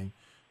in the game.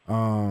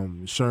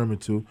 Sherman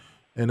too.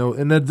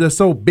 And they're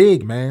so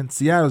big, man.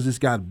 Seattle's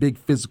just got big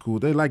physical.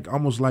 They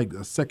almost like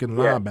a second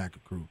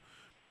linebacker crew.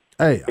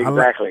 Hey,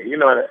 Exactly. You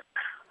know that.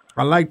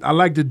 I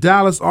like the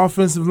Dallas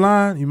offensive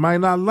line. You might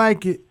not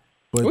like it,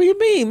 but What do you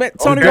mean, man?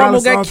 Tony Romo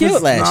Dallas got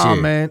killed last year.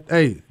 man.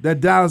 Hey, that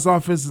Dallas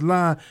offensive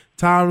line,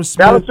 Tyron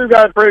Smith, Dallas too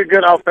got a pretty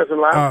good offensive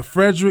line.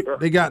 Frederick,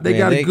 they got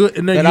Man, a good,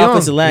 and they're that young.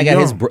 offensive line They're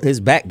got young. his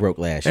back broke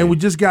last year. And we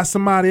just got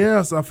somebody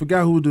else. I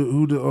forgot who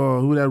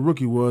that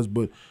rookie was,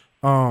 but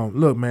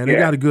look, man, they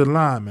got a good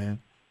line, man.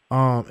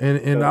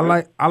 And I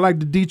like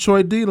the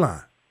Detroit D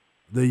line.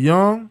 The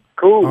young,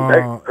 Cool.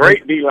 That's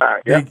great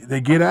D-line. Yeah. they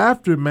get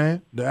after it,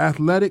 man. The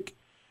athletic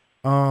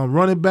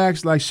running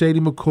backs like Shady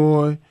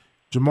McCoy,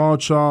 Jamal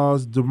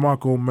Charles,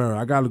 DeMarco Murray.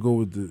 I got to go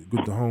with the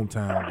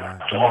hometown guy,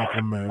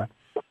 DeMarco Murray.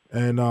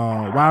 And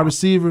wide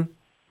receiver,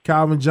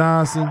 Calvin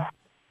Johnson,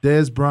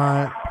 Dez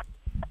Bryant,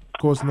 of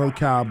course, another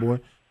Cowboy.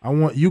 I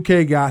want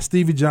UK guy,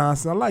 Stevie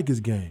Johnson. I like his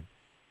game.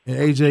 And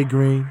A.J.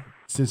 Green,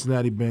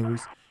 Cincinnati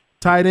Bengals.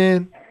 Tight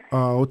end,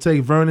 we'll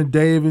take Vernon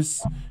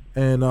Davis.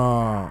 And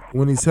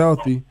when he's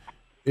healthy,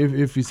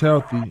 if he's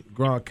healthy,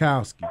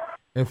 Gronkowski.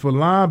 And for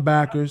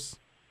linebackers,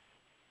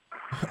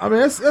 I mean,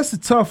 that's a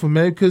tough one,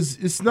 man, because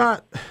it's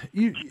not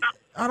you.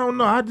 I don't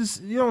know.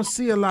 You don't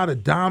see a lot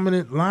of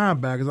dominant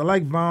linebackers. I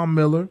like Von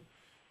Miller.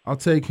 I'll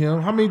take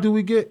him. How many do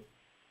we get?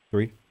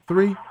 3.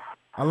 3.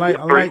 I like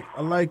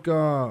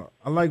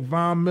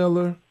Von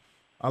Miller.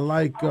 I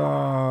like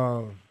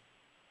the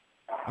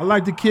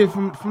kid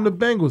from the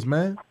Bengals,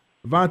 man.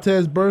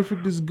 Vontaze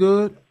Burfict is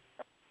good.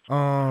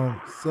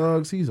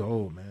 Suggs, he's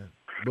old, man.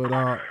 But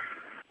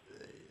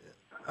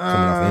Coming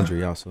off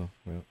injury also.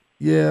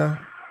 yeah.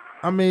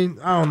 I mean,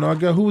 I don't know. I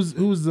got who's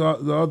the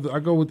other. I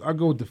go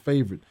with the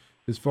favorite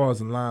as far as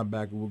the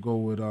linebacker. We'll go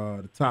with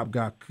the top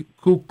guy,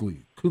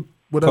 Coakley.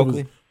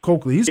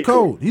 Coakley. He's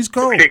cold. He's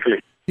cold.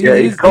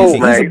 He's cold,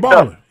 man. He's a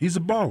baller. He's a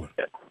baller.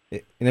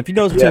 And if you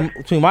notice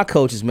between my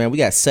coaches, man, we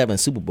got 7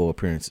 Super Bowl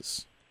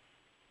appearances.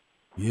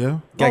 Yeah.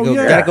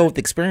 Gotta go with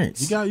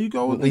experience. You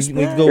go with when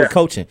experience. you go with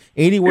coaching.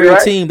 Anywhere You're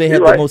right. team, they have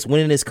You're the right. most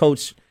winningest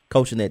coach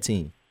coaching that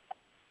team.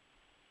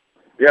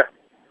 Yeah.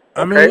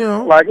 I mean, Okay,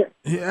 like it.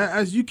 yeah,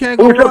 as you can't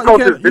go Who's your wrong.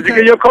 coaches? Did you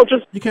get your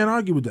coaches? You can't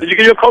argue with that. Did you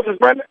get your coaches,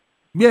 Brandon?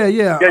 Yeah.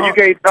 Yeah, you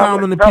gave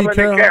Tomlin and Tomlin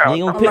Pete and Carroll. Carroll.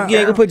 You ain't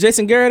gonna put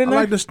Jason Garrett in I there?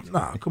 like this.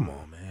 Nah, come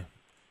on, man.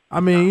 I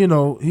mean,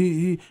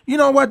 he you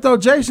know what though,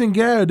 Jason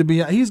Garrett,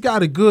 he's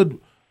got a good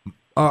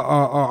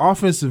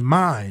offensive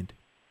mind,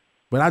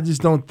 but I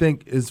just don't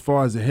think, as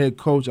far as a head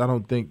coach, I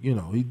don't think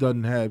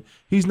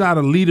he's not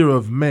a leader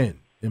of men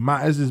in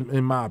my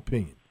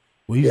opinion.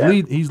 Well,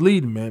 he's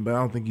leading, man, but I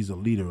don't think he's a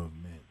leader of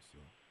men. So,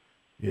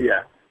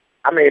 Yeah.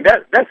 I mean,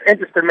 that's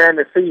interesting, man,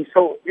 to see.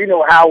 So,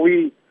 how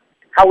we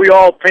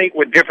all think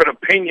with different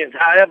opinions.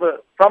 However,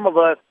 some of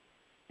us,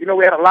 we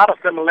had a lot of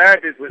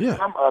similarities with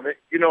some of it.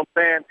 You know what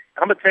I'm saying?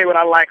 I'm going to tell you what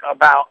I like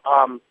about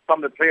some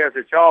of the players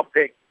that y'all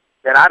picked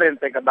that I didn't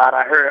think about.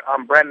 I heard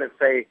Brandon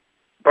say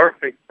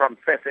Burfict from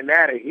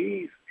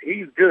Cincinnati.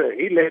 He's good.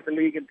 He led the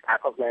league in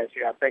tackles last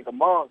year, I think,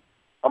 amongst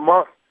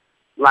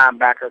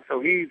linebackers. So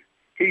he's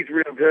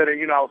real good.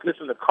 And, I was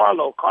listening to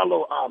Carlo.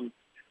 Carlo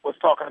was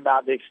talking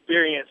about the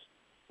experience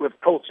with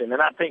coaching.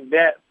 And I think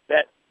that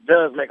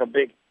does make a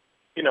big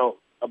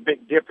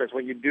difference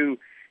when you do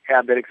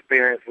have that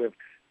experience with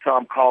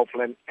Tom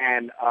Coughlin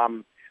and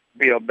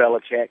Bill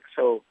Belichick.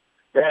 So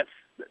those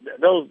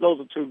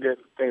are two good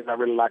things I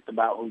really liked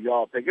about who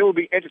y'all think. It would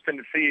be interesting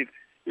to see if,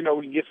 we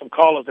can get some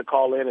callers to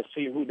call in and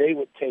see who they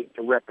would take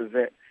to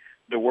represent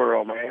the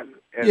world, man.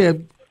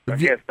 And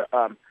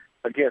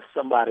against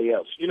somebody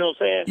else. You know what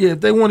I'm saying? Yeah,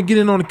 if they want to get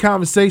in on the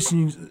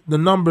conversation, the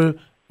number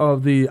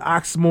of the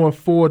Oxmoor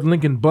Ford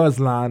Lincoln Buzz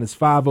line is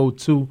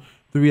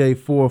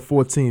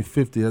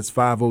 502-384-1450. That's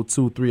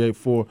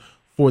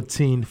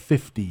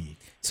 502-384-1450.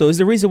 So is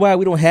the reason why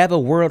we don't have a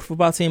world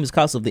football team is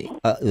because of the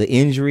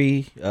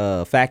injury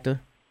factor?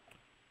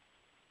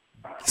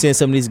 seeing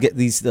some of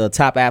these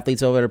top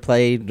athletes over there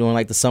play during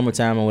like the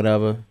summertime or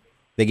whatever.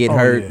 They get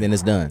hurt, then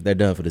it's done. They're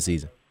done for the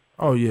season.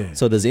 Oh yeah.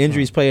 So does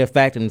injuries play a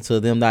factor into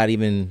them not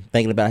even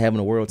thinking about having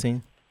a world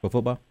team for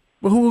football?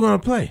 But who we gonna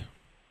play?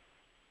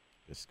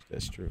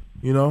 That's true.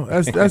 You know,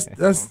 that's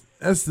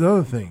the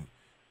other thing.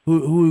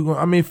 Who we going?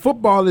 I mean,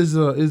 football is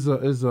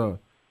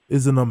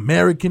an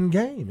American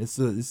game. It's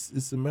an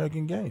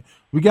American game.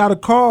 We got a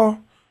call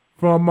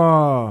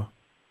from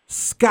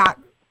Scott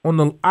on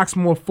the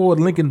Oxmoor Ford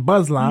Lincoln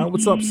Buzz line.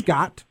 What's up,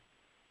 Scott?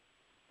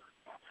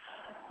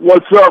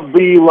 What's up,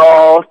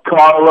 B-Law,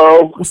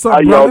 Carlo? What's up,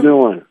 How brother?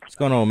 y'all doing? What's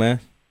going on, man?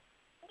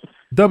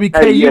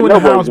 WKU in the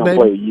house, nobody's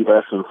baby. gonna play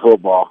us in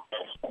football.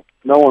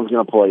 No one's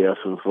gonna play us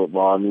in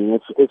football. I mean,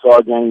 it's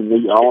our game.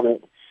 We own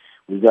it.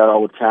 We've got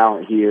all the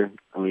talent here.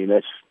 I mean,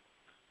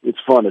 it's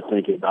fun to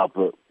think about,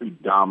 but we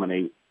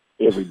dominate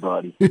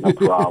everybody. No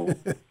problem.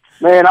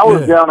 Man, I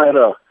was down at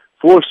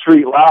 4th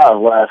Street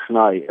Live last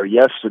night or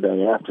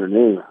yesterday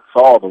afternoon.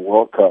 Saw the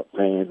World Cup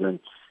fans and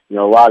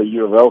a lot of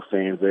U of L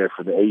fans there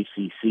for the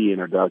ACC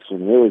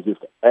introduction. It was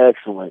just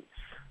excellent.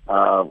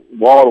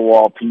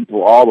 Wall-to-wall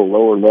people, all the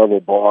lower-level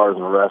bars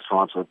and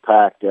restaurants were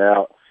packed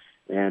out.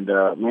 And,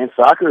 man,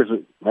 soccer is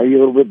maybe a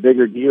little bit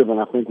bigger deal than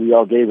I think we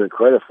all gave it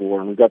credit for.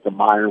 And we've got the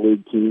minor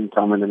league team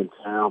coming into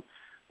town.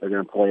 They're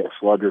going to play at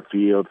Slugger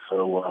Field.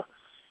 So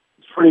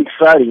it's pretty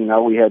exciting.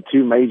 We had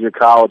 2 major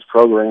college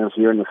programs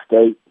here in the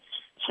state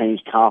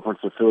change conference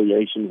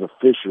affiliations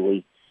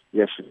officially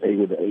yesterday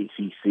with the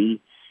ACC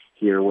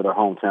here with our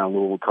hometown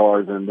Louisville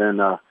Cards. And then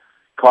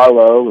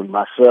Carlo and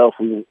myself,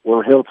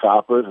 we're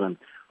Hilltoppers, and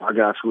our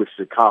guys switched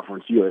to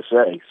Conference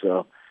USA.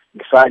 So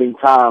exciting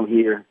time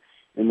here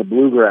in the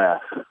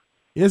Bluegrass.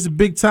 Yeah, it's a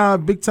big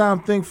time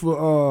thing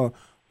for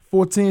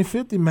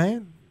 1450,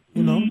 man.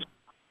 You know.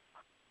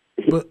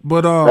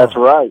 But that's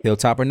right.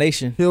 Hilltopper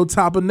Nation.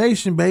 Hilltopper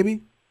Nation,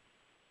 baby.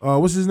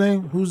 What's his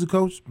name? Who's the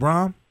coach?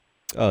 Braun?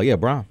 Oh yeah,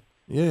 Braun.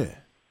 Yeah.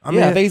 I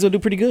think he's gonna do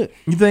pretty good.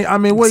 You think? I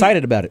mean,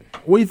 Excited about it.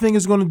 What do you think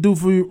it's gonna do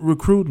for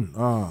recruiting,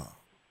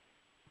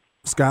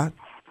 Scott?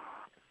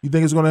 You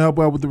think it's gonna help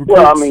out with the recruits?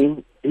 Well, I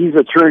mean, he's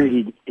a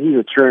Trinity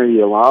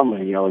alum,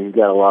 and he's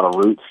got a lot of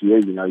roots here.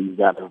 You've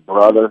got his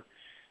brother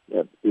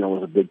that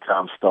was a big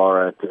time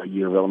star at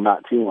U of L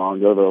not too long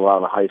ago. That a lot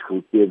of the high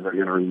school kids are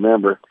going to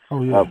remember.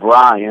 Oh, yeah.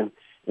 Brian,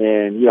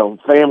 and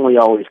family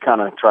always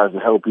kind of tries to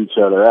help each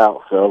other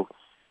out. So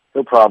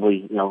he'll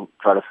probably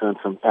try to send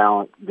some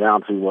talent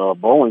down to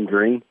Bowling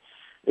Green.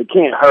 It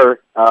can't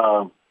hurt.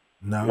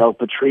 No.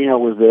 Petrino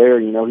was there.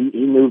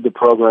 He moved the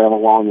program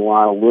along the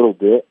line a little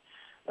bit.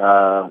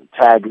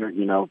 Taggart,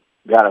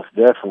 got us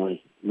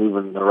definitely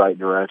moving in the right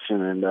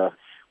direction, and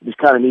we just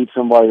kind of need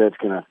somebody that's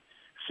going to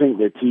sink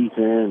their teeth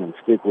in and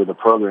stick with the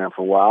program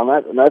for a while,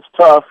 and that's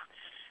tough,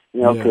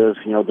 because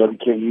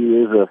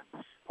WKU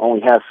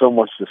only has so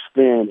much to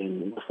spend,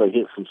 and if they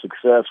hit some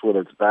success,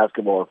 whether it's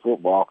basketball or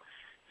football,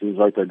 seems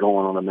like they're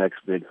going on the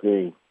next big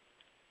thing.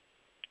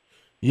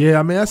 Yeah,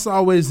 I mean that's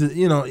always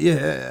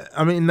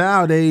I mean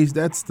nowadays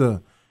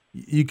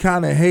you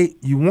kind of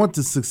you want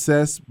the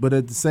success, but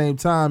at the same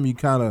time you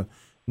kind of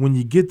when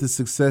you get the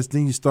success,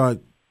 then you start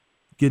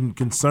getting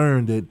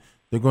concerned that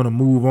they're going to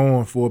move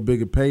on for a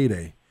bigger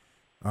payday.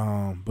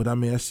 But I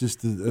mean that's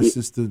just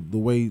the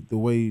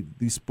way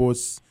these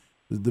sports,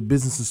 the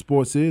business of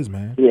sports is,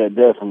 man. Yeah,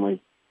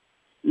 definitely.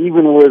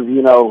 Even with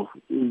you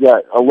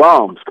got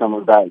alums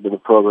coming back to the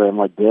program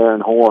like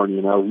Darren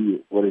Horn.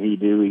 What did he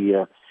do? He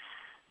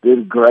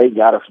did great,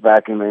 got us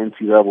back in the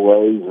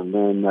NCAAs, and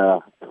then I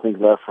think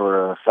left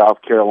for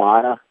South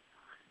Carolina,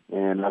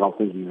 and I don't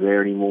think he's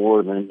there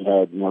anymore. Then you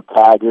had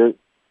Taggart,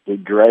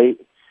 did great,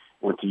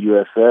 went to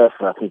USF.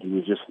 I think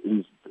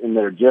he's in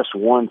there just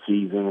one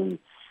season and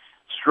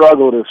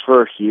struggled his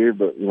first year,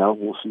 but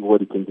we'll see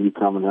what he can do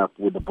coming up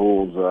with the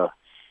Bulls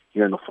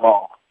here in the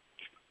fall.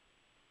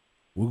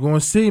 We're going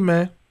to see,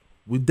 man.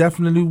 We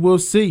definitely will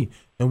see,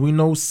 and we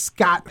know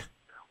Scott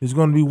is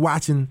going to be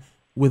watching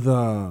with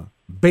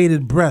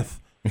bated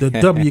breath the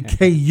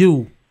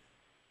WKU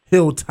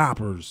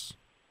Hilltoppers.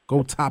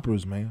 Go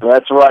Toppers, man.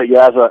 That's right,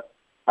 guys.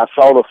 I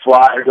saw the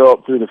flyer go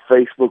up through the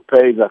Facebook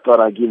page. I thought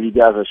I'd give you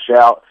guys a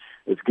shout.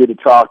 It's good to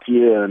talk to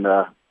you, and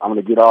I'm going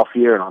to get off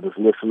here, and I'll just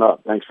listen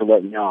up. Thanks for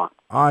letting me on.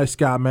 All right,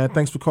 Scott, man.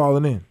 Thanks for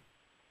calling in.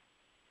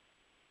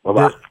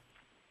 Bye-bye.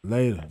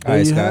 Later. All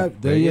right,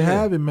 Scott. There you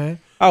have it, man.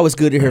 Always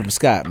good to hear from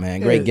Scott, man.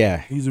 Great guy.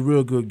 He's a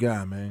real good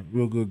guy, man.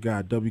 Real good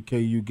guy.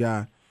 WKU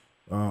guy.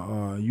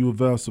 U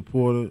of L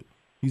supporter.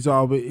 He's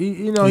always,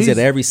 he's at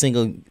every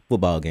single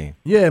football game.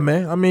 Yeah,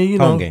 man. I mean,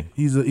 home game.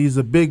 He's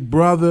a big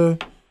brother.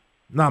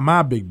 Not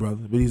my big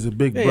brother, but he's a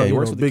big brother. He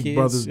works with the big kids,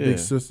 brothers, big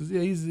sisters.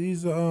 Yeah,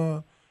 he's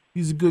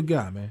a good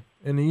guy, man.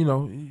 And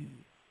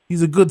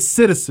he's a good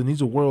citizen.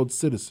 He's a world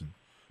citizen.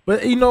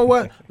 But you know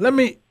what?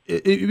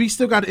 We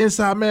still got the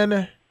inside man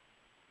there.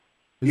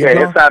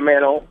 Inside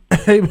man on.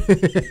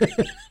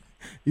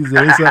 He's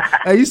inside.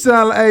 Hey, you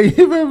sound like,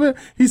 remember?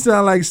 He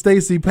sound like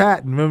Stacey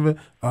Patton. Remember?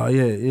 Oh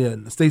yeah.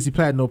 Stacey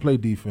Patton don't play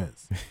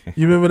defense.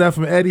 You remember that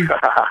from Eddie?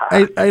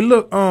 Hey,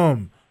 look.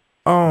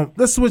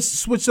 Let's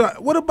switch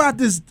up. What about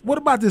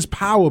this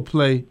power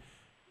play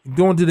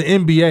going to the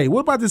NBA?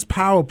 What about this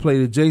power play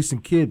that Jason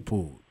Kidd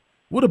pulled?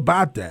 What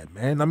about that,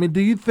 man? I mean,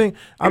 do you think?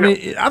 I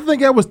think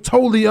that was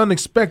totally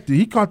unexpected.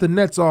 He caught the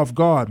Nets off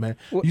guard, man.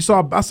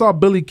 I saw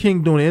Billy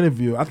King doing an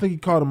interview. I think he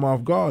caught him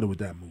off guard with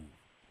that move.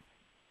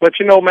 But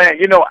man,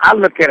 I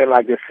look at it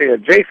like this here.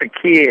 Jason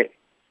Kidd,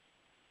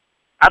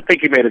 I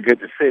think he made a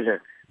good decision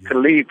to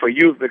leave for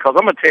youth because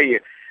I'm gonna tell you,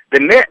 the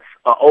Nets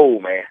are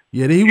old, man.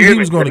 Yeah, he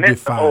was going to get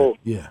fired.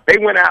 Yeah, they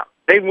went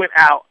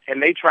out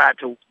and they tried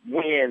to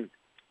win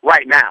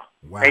right now.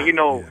 Wow. And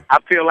I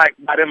feel like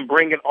by them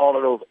bringing all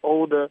of those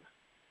older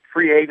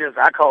free agents,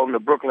 I call them the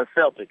Brooklyn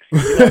Celtics. You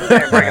know what I'm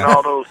saying? Bringing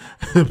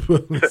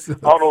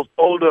all those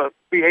older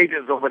free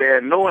agents over there,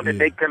 knowing that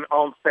they can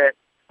offset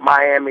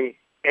Miami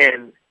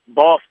and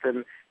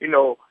Boston.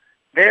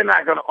 They're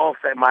not going to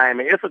offset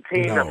Miami. It's a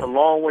team that's a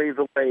long ways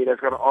away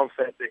that's going to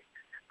offset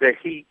the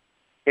Heat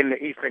in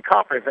the Eastern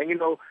Conference.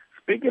 And,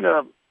 speaking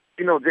of,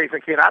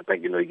 Jason Kidd, I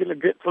think, you're getting a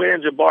good player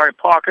in Jabari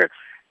Parker.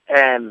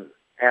 And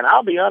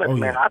I'll be honest,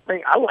 man, I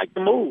think I like the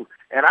move.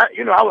 And I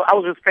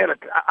was just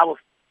I was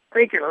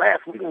thinking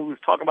last week when we was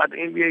talking about the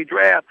NBA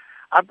draft,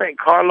 I think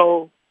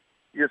Carlo,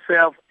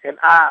 yourself, and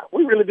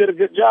we really did a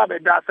good job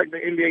at dissecting the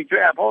NBA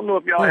draft. I don't know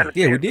if y'all had a chance.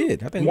 Yeah, we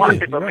did. I think watch we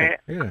did. it, but Right.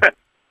 man, Yeah.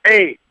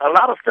 hey, a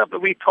lot of stuff that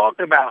we talked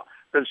about,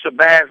 the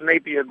Shabazz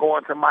Napier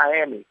going to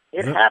Miami,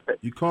 it happened.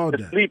 You called the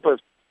that.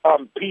 sleepers,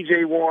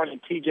 P.J. Warren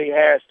and T.J.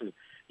 Ashton,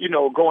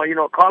 going.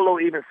 Carlo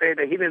even said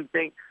that he didn't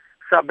think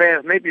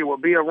Shabazz Napier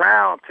would be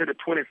around to the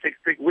 26th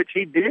pick, which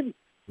he didn't.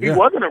 He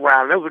wasn't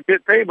around. That was a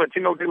good thing, but,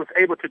 they was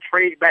able to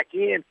trade back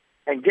in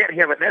and get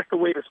him, and that's the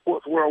way the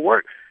sports world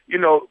works.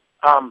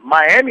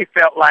 Miami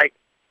felt like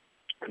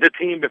the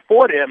team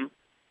before them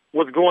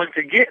was going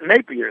to get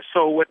Napier.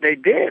 So what they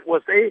did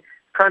was they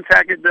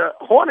contacted the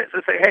Hornets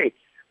and say, hey,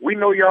 we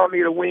know y'all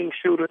need a wing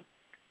shooter.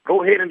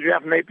 Go ahead and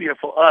draft Napier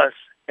for us,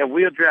 and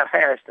we'll draft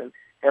Ashton,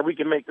 and we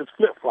can make this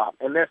flip-flop.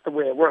 And that's the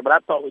way it worked. But I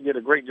thought we did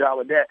a great job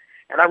with that.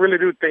 And I really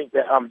do think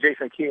that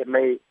Jason Kidd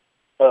made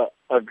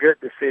a good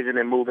decision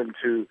in moving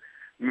to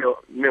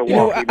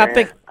Milwaukee.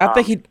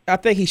 I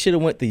think he should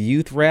have went the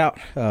youth route.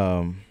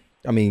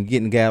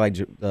 Getting a guy like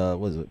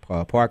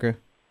Parker.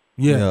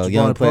 Yeah,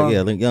 young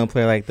player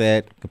like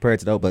that compared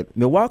to those. But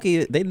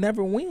Milwaukee, they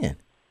never win.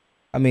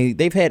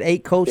 They've had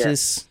 8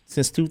 coaches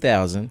since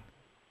 2000.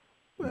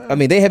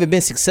 They haven't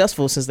been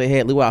successful since they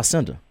had Lou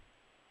Alcindor.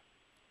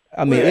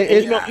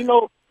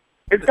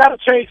 It's got to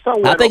change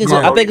somewhere. I think it's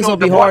going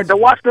to be hard. The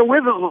Washington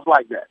Wizards was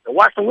like that. The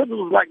Washington Wizards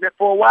was like that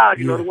for a while.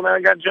 When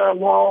I got John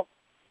Wall,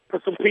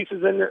 put some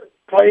pieces in the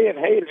play, and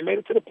hey, they made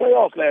it to the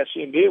playoffs last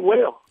year and did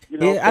well.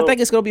 I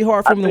think it's going to be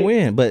hard for them to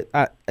win, but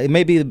it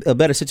may be a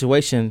better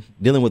situation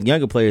dealing with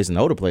younger players and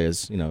older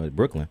players. At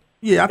Brooklyn.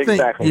 Yeah, I think.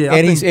 Exactly.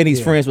 Yeah,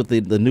 he's friends with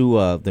the new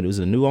was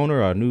it a new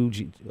owner or a new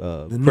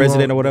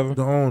president or whatever.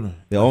 The owner.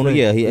 The owner.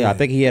 I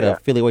think he had a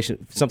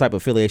affiliation, some type of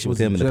affiliation with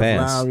him in the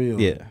past.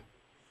 Yeah.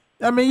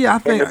 I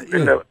think.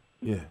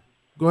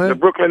 Go ahead. The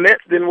Brooklyn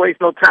Nets didn't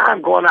waste no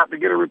time going out to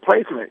get a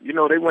replacement.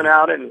 They went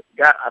out and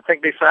I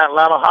think they signed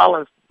Lionel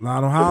Hollins.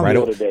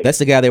 Right. That's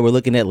the guy they were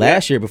looking at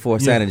last year before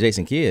signing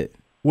Jason Kidd.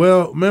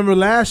 Well, remember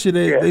last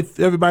year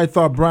everybody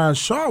thought Brian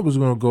Shaw was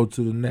going to go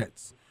to the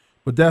Nets,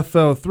 but that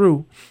fell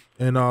through.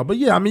 And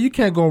you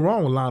can't go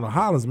wrong with Lionel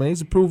Hollins, man.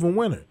 He's a proven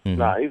winner. Mm-hmm.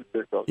 Nah, he's a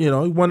good coach. He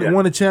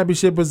won a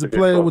championship as a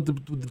player with the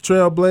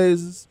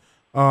Trailblazers.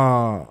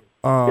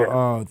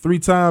 3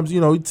 times.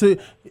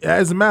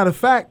 As a matter of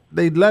fact,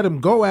 they let him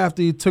go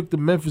after he took the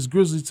Memphis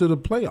Grizzlies to the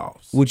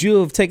playoffs. Would you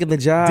have taken the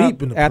job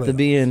Deep in the after playoffs.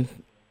 being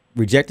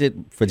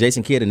rejected for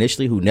Jason Kidd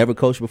initially, who never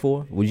coached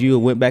before? Would you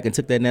have went back and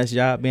took that next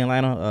job being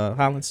Lionel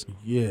Hollins?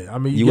 Yeah,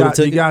 you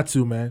got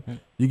to, man.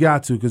 You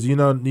got to, because you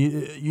don't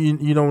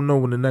know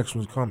when the next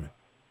one's coming.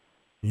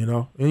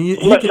 And he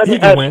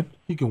can win.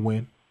 He can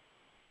win.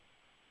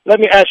 Let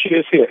me ask you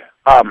this here.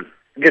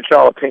 Get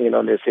your opinion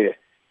on this here.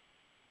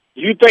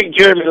 Do you think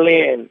Jeremy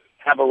Lin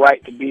have a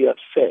right to be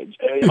upset?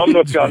 I don't know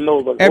if y'all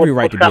know, but Every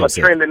right to be kind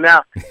upset. of trending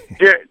now.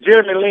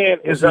 Jeremy Lin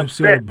is What's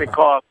he upset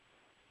upset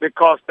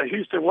because the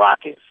Houston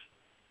Rockets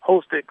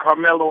hosted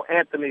Carmelo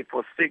Anthony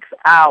for 6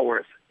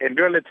 hours, and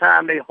during the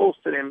time they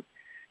hosted him,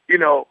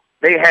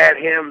 they had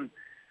him.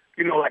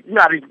 Like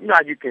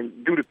you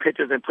can do the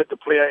pictures and put the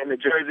player in the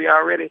jersey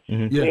already.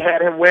 Mm-hmm. Yeah. They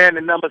had him wearing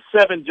the number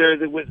 7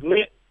 jersey, which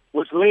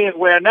Lin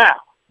wear now.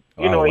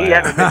 He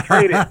hasn't been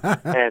traded,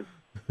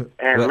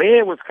 and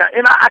Lin was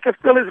and I can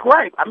feel his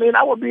gripe.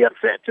 I would be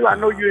upset too. I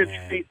know you're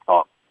in street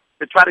talk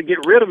to try to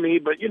get rid of me,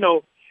 but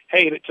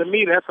hey, to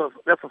me that's a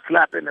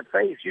slap in the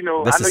face. That's I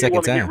know the you second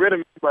want to time. get rid of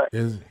me, but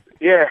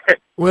Yeah, don't.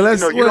 it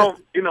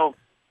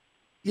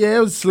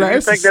was. Do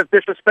you think that's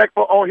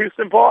disrespectful on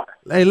Houston part?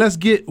 Hey,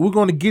 we're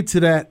going to get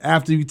to that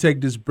after you take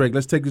this break.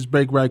 Let's take this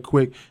break right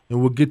quick, and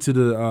we'll get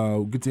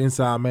to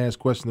Inside Man's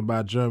question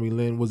about Jeremy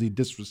Lin. Was he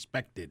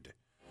disrespected?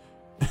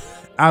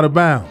 Out of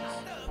bounds.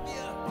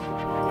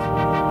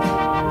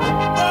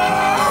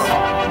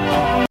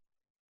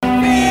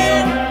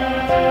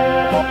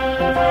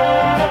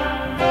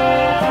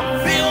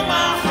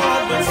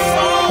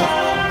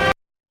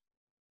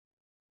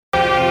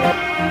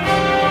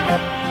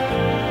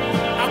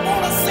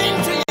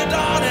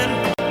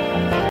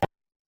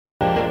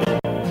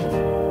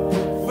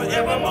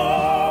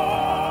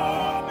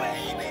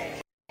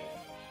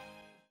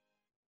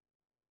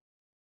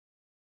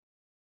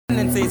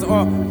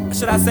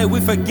 should I say, we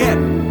forget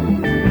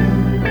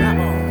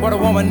what a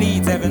woman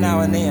needs every now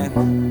and then.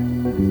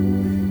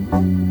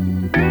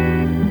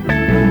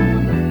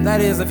 That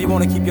is, if you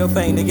want to keep your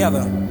thing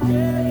together.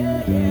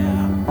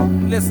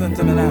 Listen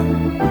to me now.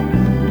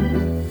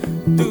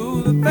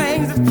 Do the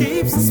things that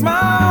keeps a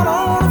smile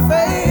on the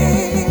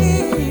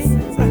face.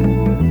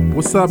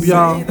 What's up,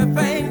 y'all?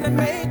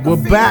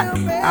 We're back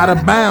out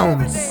of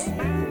bounds.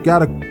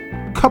 Got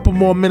a couple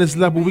more minutes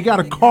left, but we got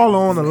a caller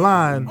on the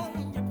line.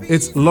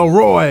 It's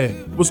Leroy.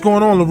 What's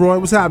going on, Leroy?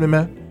 What's happening,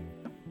 man?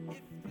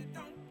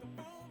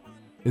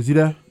 Is he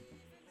there?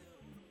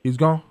 He's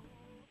gone?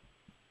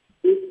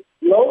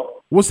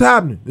 Hello? What's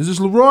happening? Is this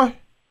Leroy?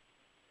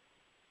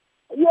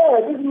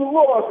 Yeah, this is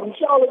Leroy from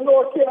Charlotte,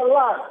 North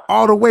Carolina.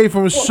 All the way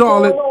from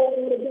Charlotte.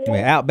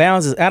 Man, out of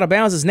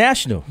bounds is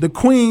national. The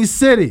Queen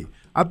City.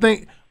 I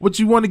think what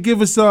you want to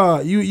give us.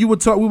 We were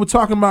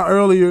talking about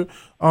earlier.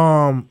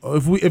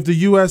 If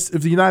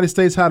the United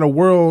States had a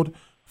world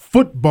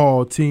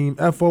football team,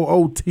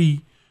 FOOT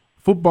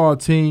football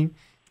team,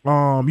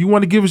 you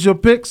want to give us your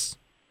picks?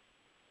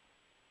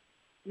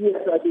 Yes,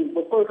 I do.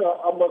 But first,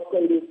 I must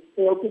say this: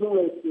 hail to the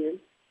Redskins.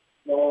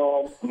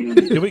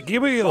 Can we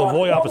get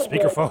Leroy off a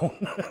speakerphone?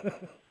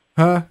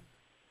 Huh?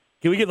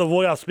 Can we get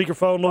Leroy off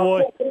speakerphone,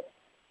 Leroy?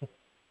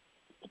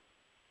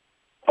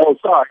 Oh,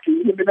 sorry. Can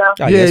you hear me now?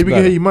 Oh, yeah, we better.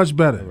 can hear you much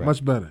better. Right.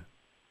 Much better.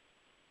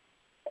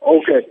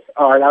 Okay.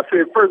 All right. I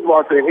said, first of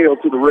all, I said hail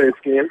to the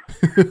Redskins.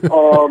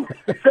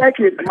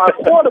 Second, my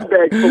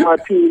quarterbacks for my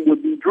team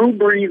would be Drew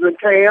Brees and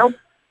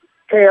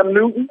Cam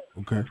Newton.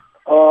 Okay.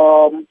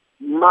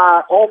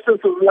 My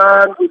offensive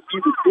line would be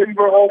the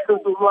Denver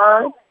offensive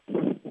line.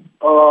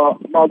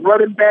 My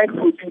running backs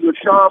would be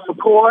LaShawn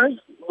McCoy, a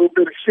little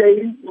bit of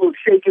shady, a little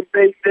shake and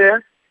bake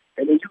there.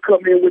 And then you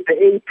come in with the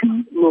AP,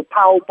 a little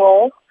power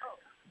ball.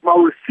 My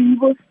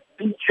receivers,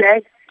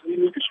 D-Jack, you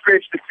need to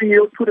stretch the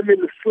field, put them in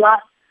the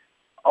slot.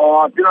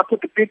 Then I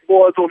put the big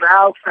boys on the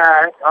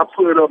outside. I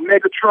put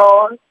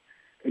Megatron,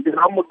 and then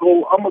I'm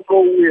gonna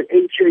go with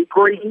AJ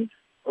Green.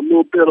 A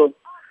little bit of,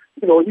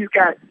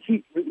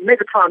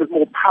 Megatron is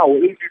more power.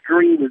 AJ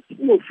Green is a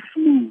little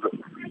smoother.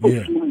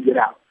 Smooth it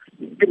out.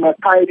 Get my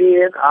tight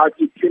end. I'll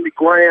get Jimmy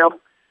Graham,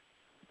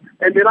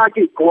 and then I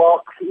get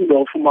Gronk.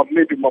 For my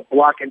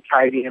blocking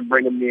tight end,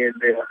 bring him in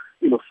there.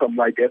 Something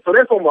like that. So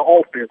that's on my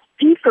offense.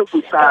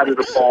 Defensive side of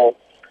the ball,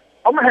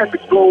 I'm gonna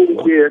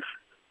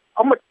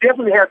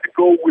definitely have to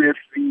go with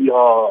the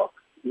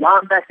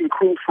linebacking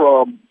crew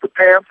from the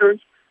Panthers.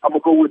 I'm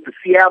gonna go with the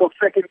Seattle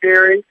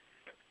secondary,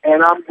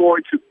 and I'm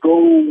going to go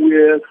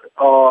with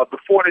the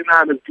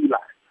 49ers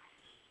D-line.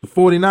 The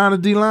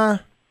 49ers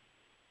D-line?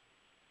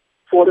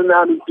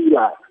 49ers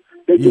D-line.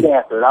 They get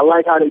after it. I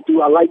like how they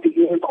do. I like the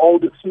ends,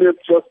 Alden Smith,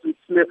 Justin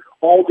Smith,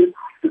 Alden,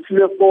 the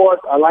Smith boys.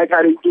 I like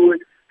how they do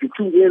it. The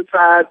two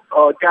inside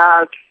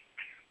guys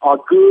are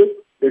good.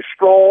 They're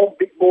strong,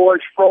 big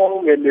boys,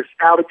 strong, and they're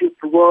stout against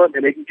the run,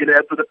 and they can get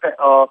after the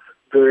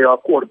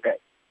quarterback.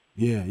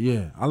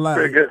 Yeah. I like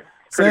Very good.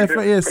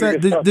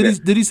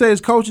 Did he say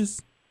his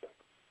coaches?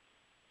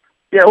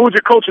 Yeah, who would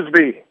your coaches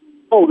be?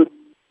 Well,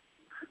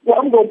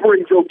 I'm going to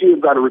bring Joe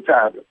Gibbs out of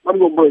retirement. I'm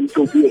going to bring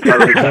Joe Gibbs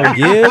out of retirement.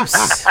 Gibbs?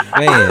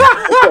 Man.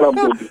 That's what I'm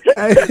going to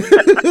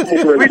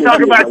do. We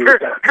talking about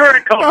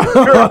current coach.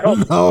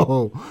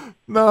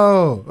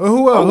 No.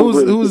 Who else?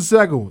 Who's the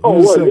second one? Oh,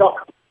 Who's the what, second? y'all?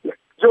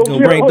 Joe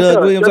Gonna bring Doug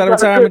Williams out of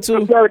retirement,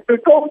 too?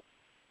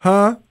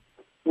 Huh?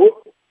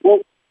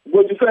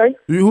 What'd you say?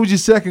 Who's your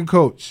second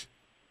coach?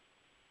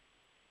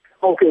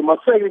 Okay, my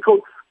second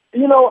coach.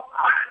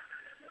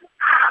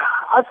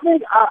 I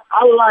think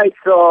I like.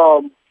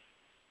 I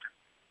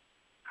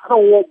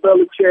don't want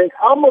Belichick.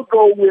 I'm gonna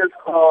go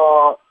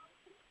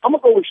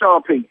with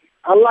Sean Payton.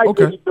 I like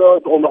what he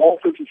does on the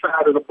offensive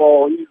side of the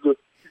ball. He's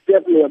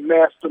definitely a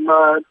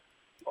mastermind.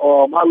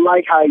 I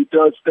like how he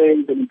does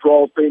things and he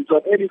draws things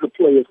up. And he's a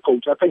player's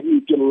coach. I think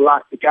he get a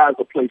lot of guys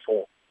to play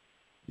for him.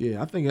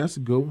 Yeah, I think that's a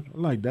good one. I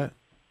like that.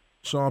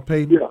 Sean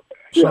Payton.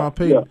 Sean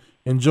Payton.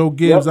 And Joe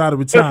Gibbs out of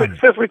retirement.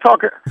 Since we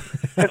talking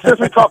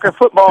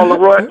football,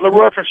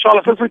 Leroy from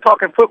Charlotte. Since we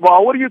talking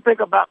football, what do you think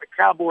about the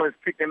Cowboys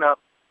picking up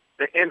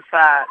the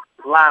inside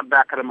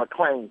linebacker, the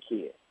McClain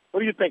kid?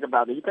 What do you think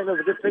about it? You think that's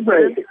a good thing?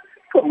 Man,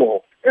 come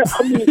on.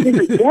 I mean,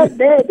 is it that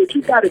bad that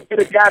you got to get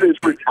a guy that's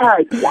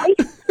retired twice?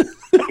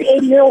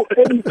 And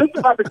he's just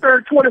about to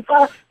turn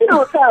 25. He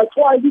retired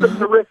twice. He's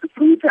been arrested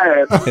 3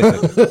 times.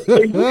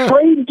 And you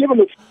trade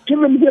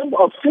giving him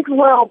a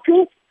 6th-round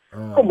pick?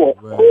 Come on.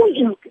 Man. Who are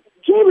you?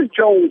 Jerry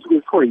Jones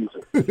was crazy.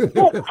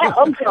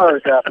 I'm sorry,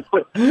 guys,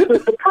 but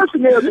the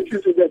personnel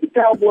decisions that the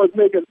Cowboys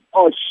making,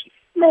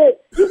 man,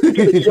 you can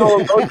get a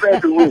young,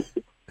 undrafted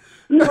rookie.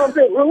 You know what I'm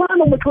saying?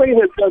 Rolando McClain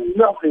has done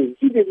nothing.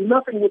 He did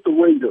nothing with the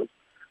Raiders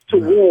to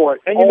warn.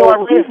 And I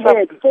read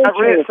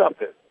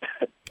something.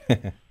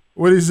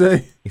 What did he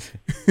say?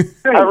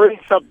 I read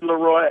something,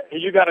 Leroy,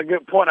 and you got a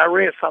good point. I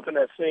read something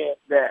that said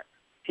that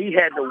he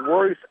had the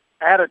worst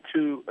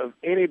attitude of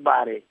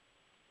anybody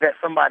that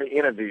somebody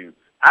interviewed.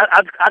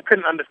 I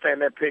couldn't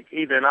understand that pick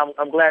either, and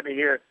I'm glad to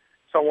hear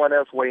someone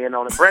else weigh in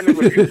on it. Brandon,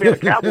 with you being a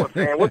Cowboy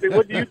fan, what do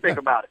you think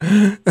about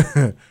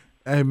it?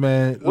 Hey,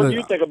 man. What look, do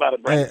you think about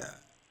it, Brandon? Hey,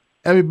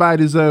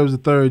 everybody deserves a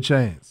third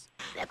chance.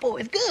 That boy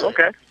is good.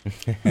 Okay.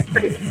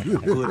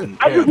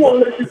 I just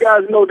want to let you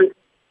guys know that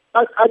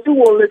I do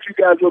want to let you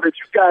guys know that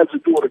you guys are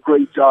doing a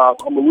great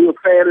job. I'm a real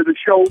fan of the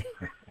show.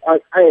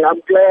 Hey,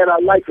 I'm glad. I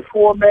like the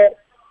format,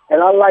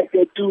 and I like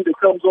that dude that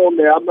comes on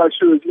there. I'm not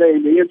sure his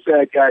name, the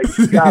inside guy.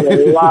 He's got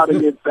a lot of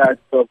inside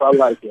stuff. I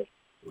like it.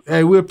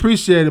 Hey, we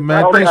appreciate it,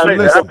 man. I Thanks for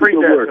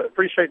listening.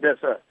 appreciate that,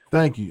 sir.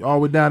 Thank you. All the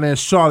way down there in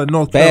Charlotte,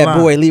 North Bad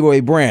Carolina. boy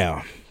Leroy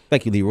Brown.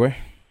 Thank you, Leroy.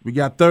 We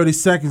got 30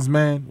 seconds,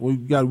 man. We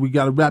got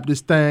to wrap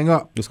this thing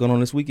up. What's going on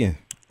this weekend?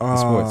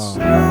 Sports.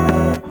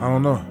 I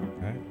don't know.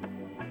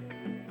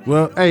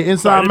 Well, hey,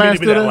 Inside Sorry, I Man didn't mean to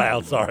be still that there?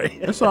 loud. Sorry.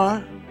 That's all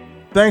right.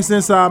 Thanks,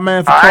 Inside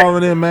Man, for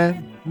calling in,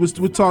 man.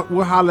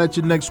 We'll holler at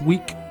you next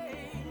week.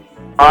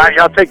 All right,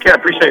 y'all take care.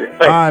 Appreciate it.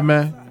 Thanks. All right,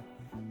 man.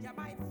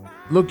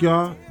 Look,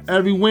 y'all.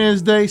 Every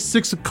Wednesday,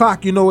 6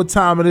 o'clock, you know what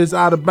time it is.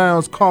 Out of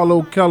Bounds,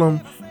 Carlo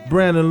Kellum,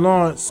 Brandon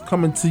Lawrence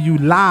coming to you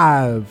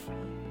live.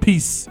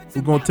 Peace.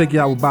 We're going to take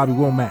you out with Bobby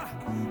Womack.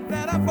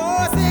 That our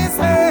voices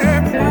heard.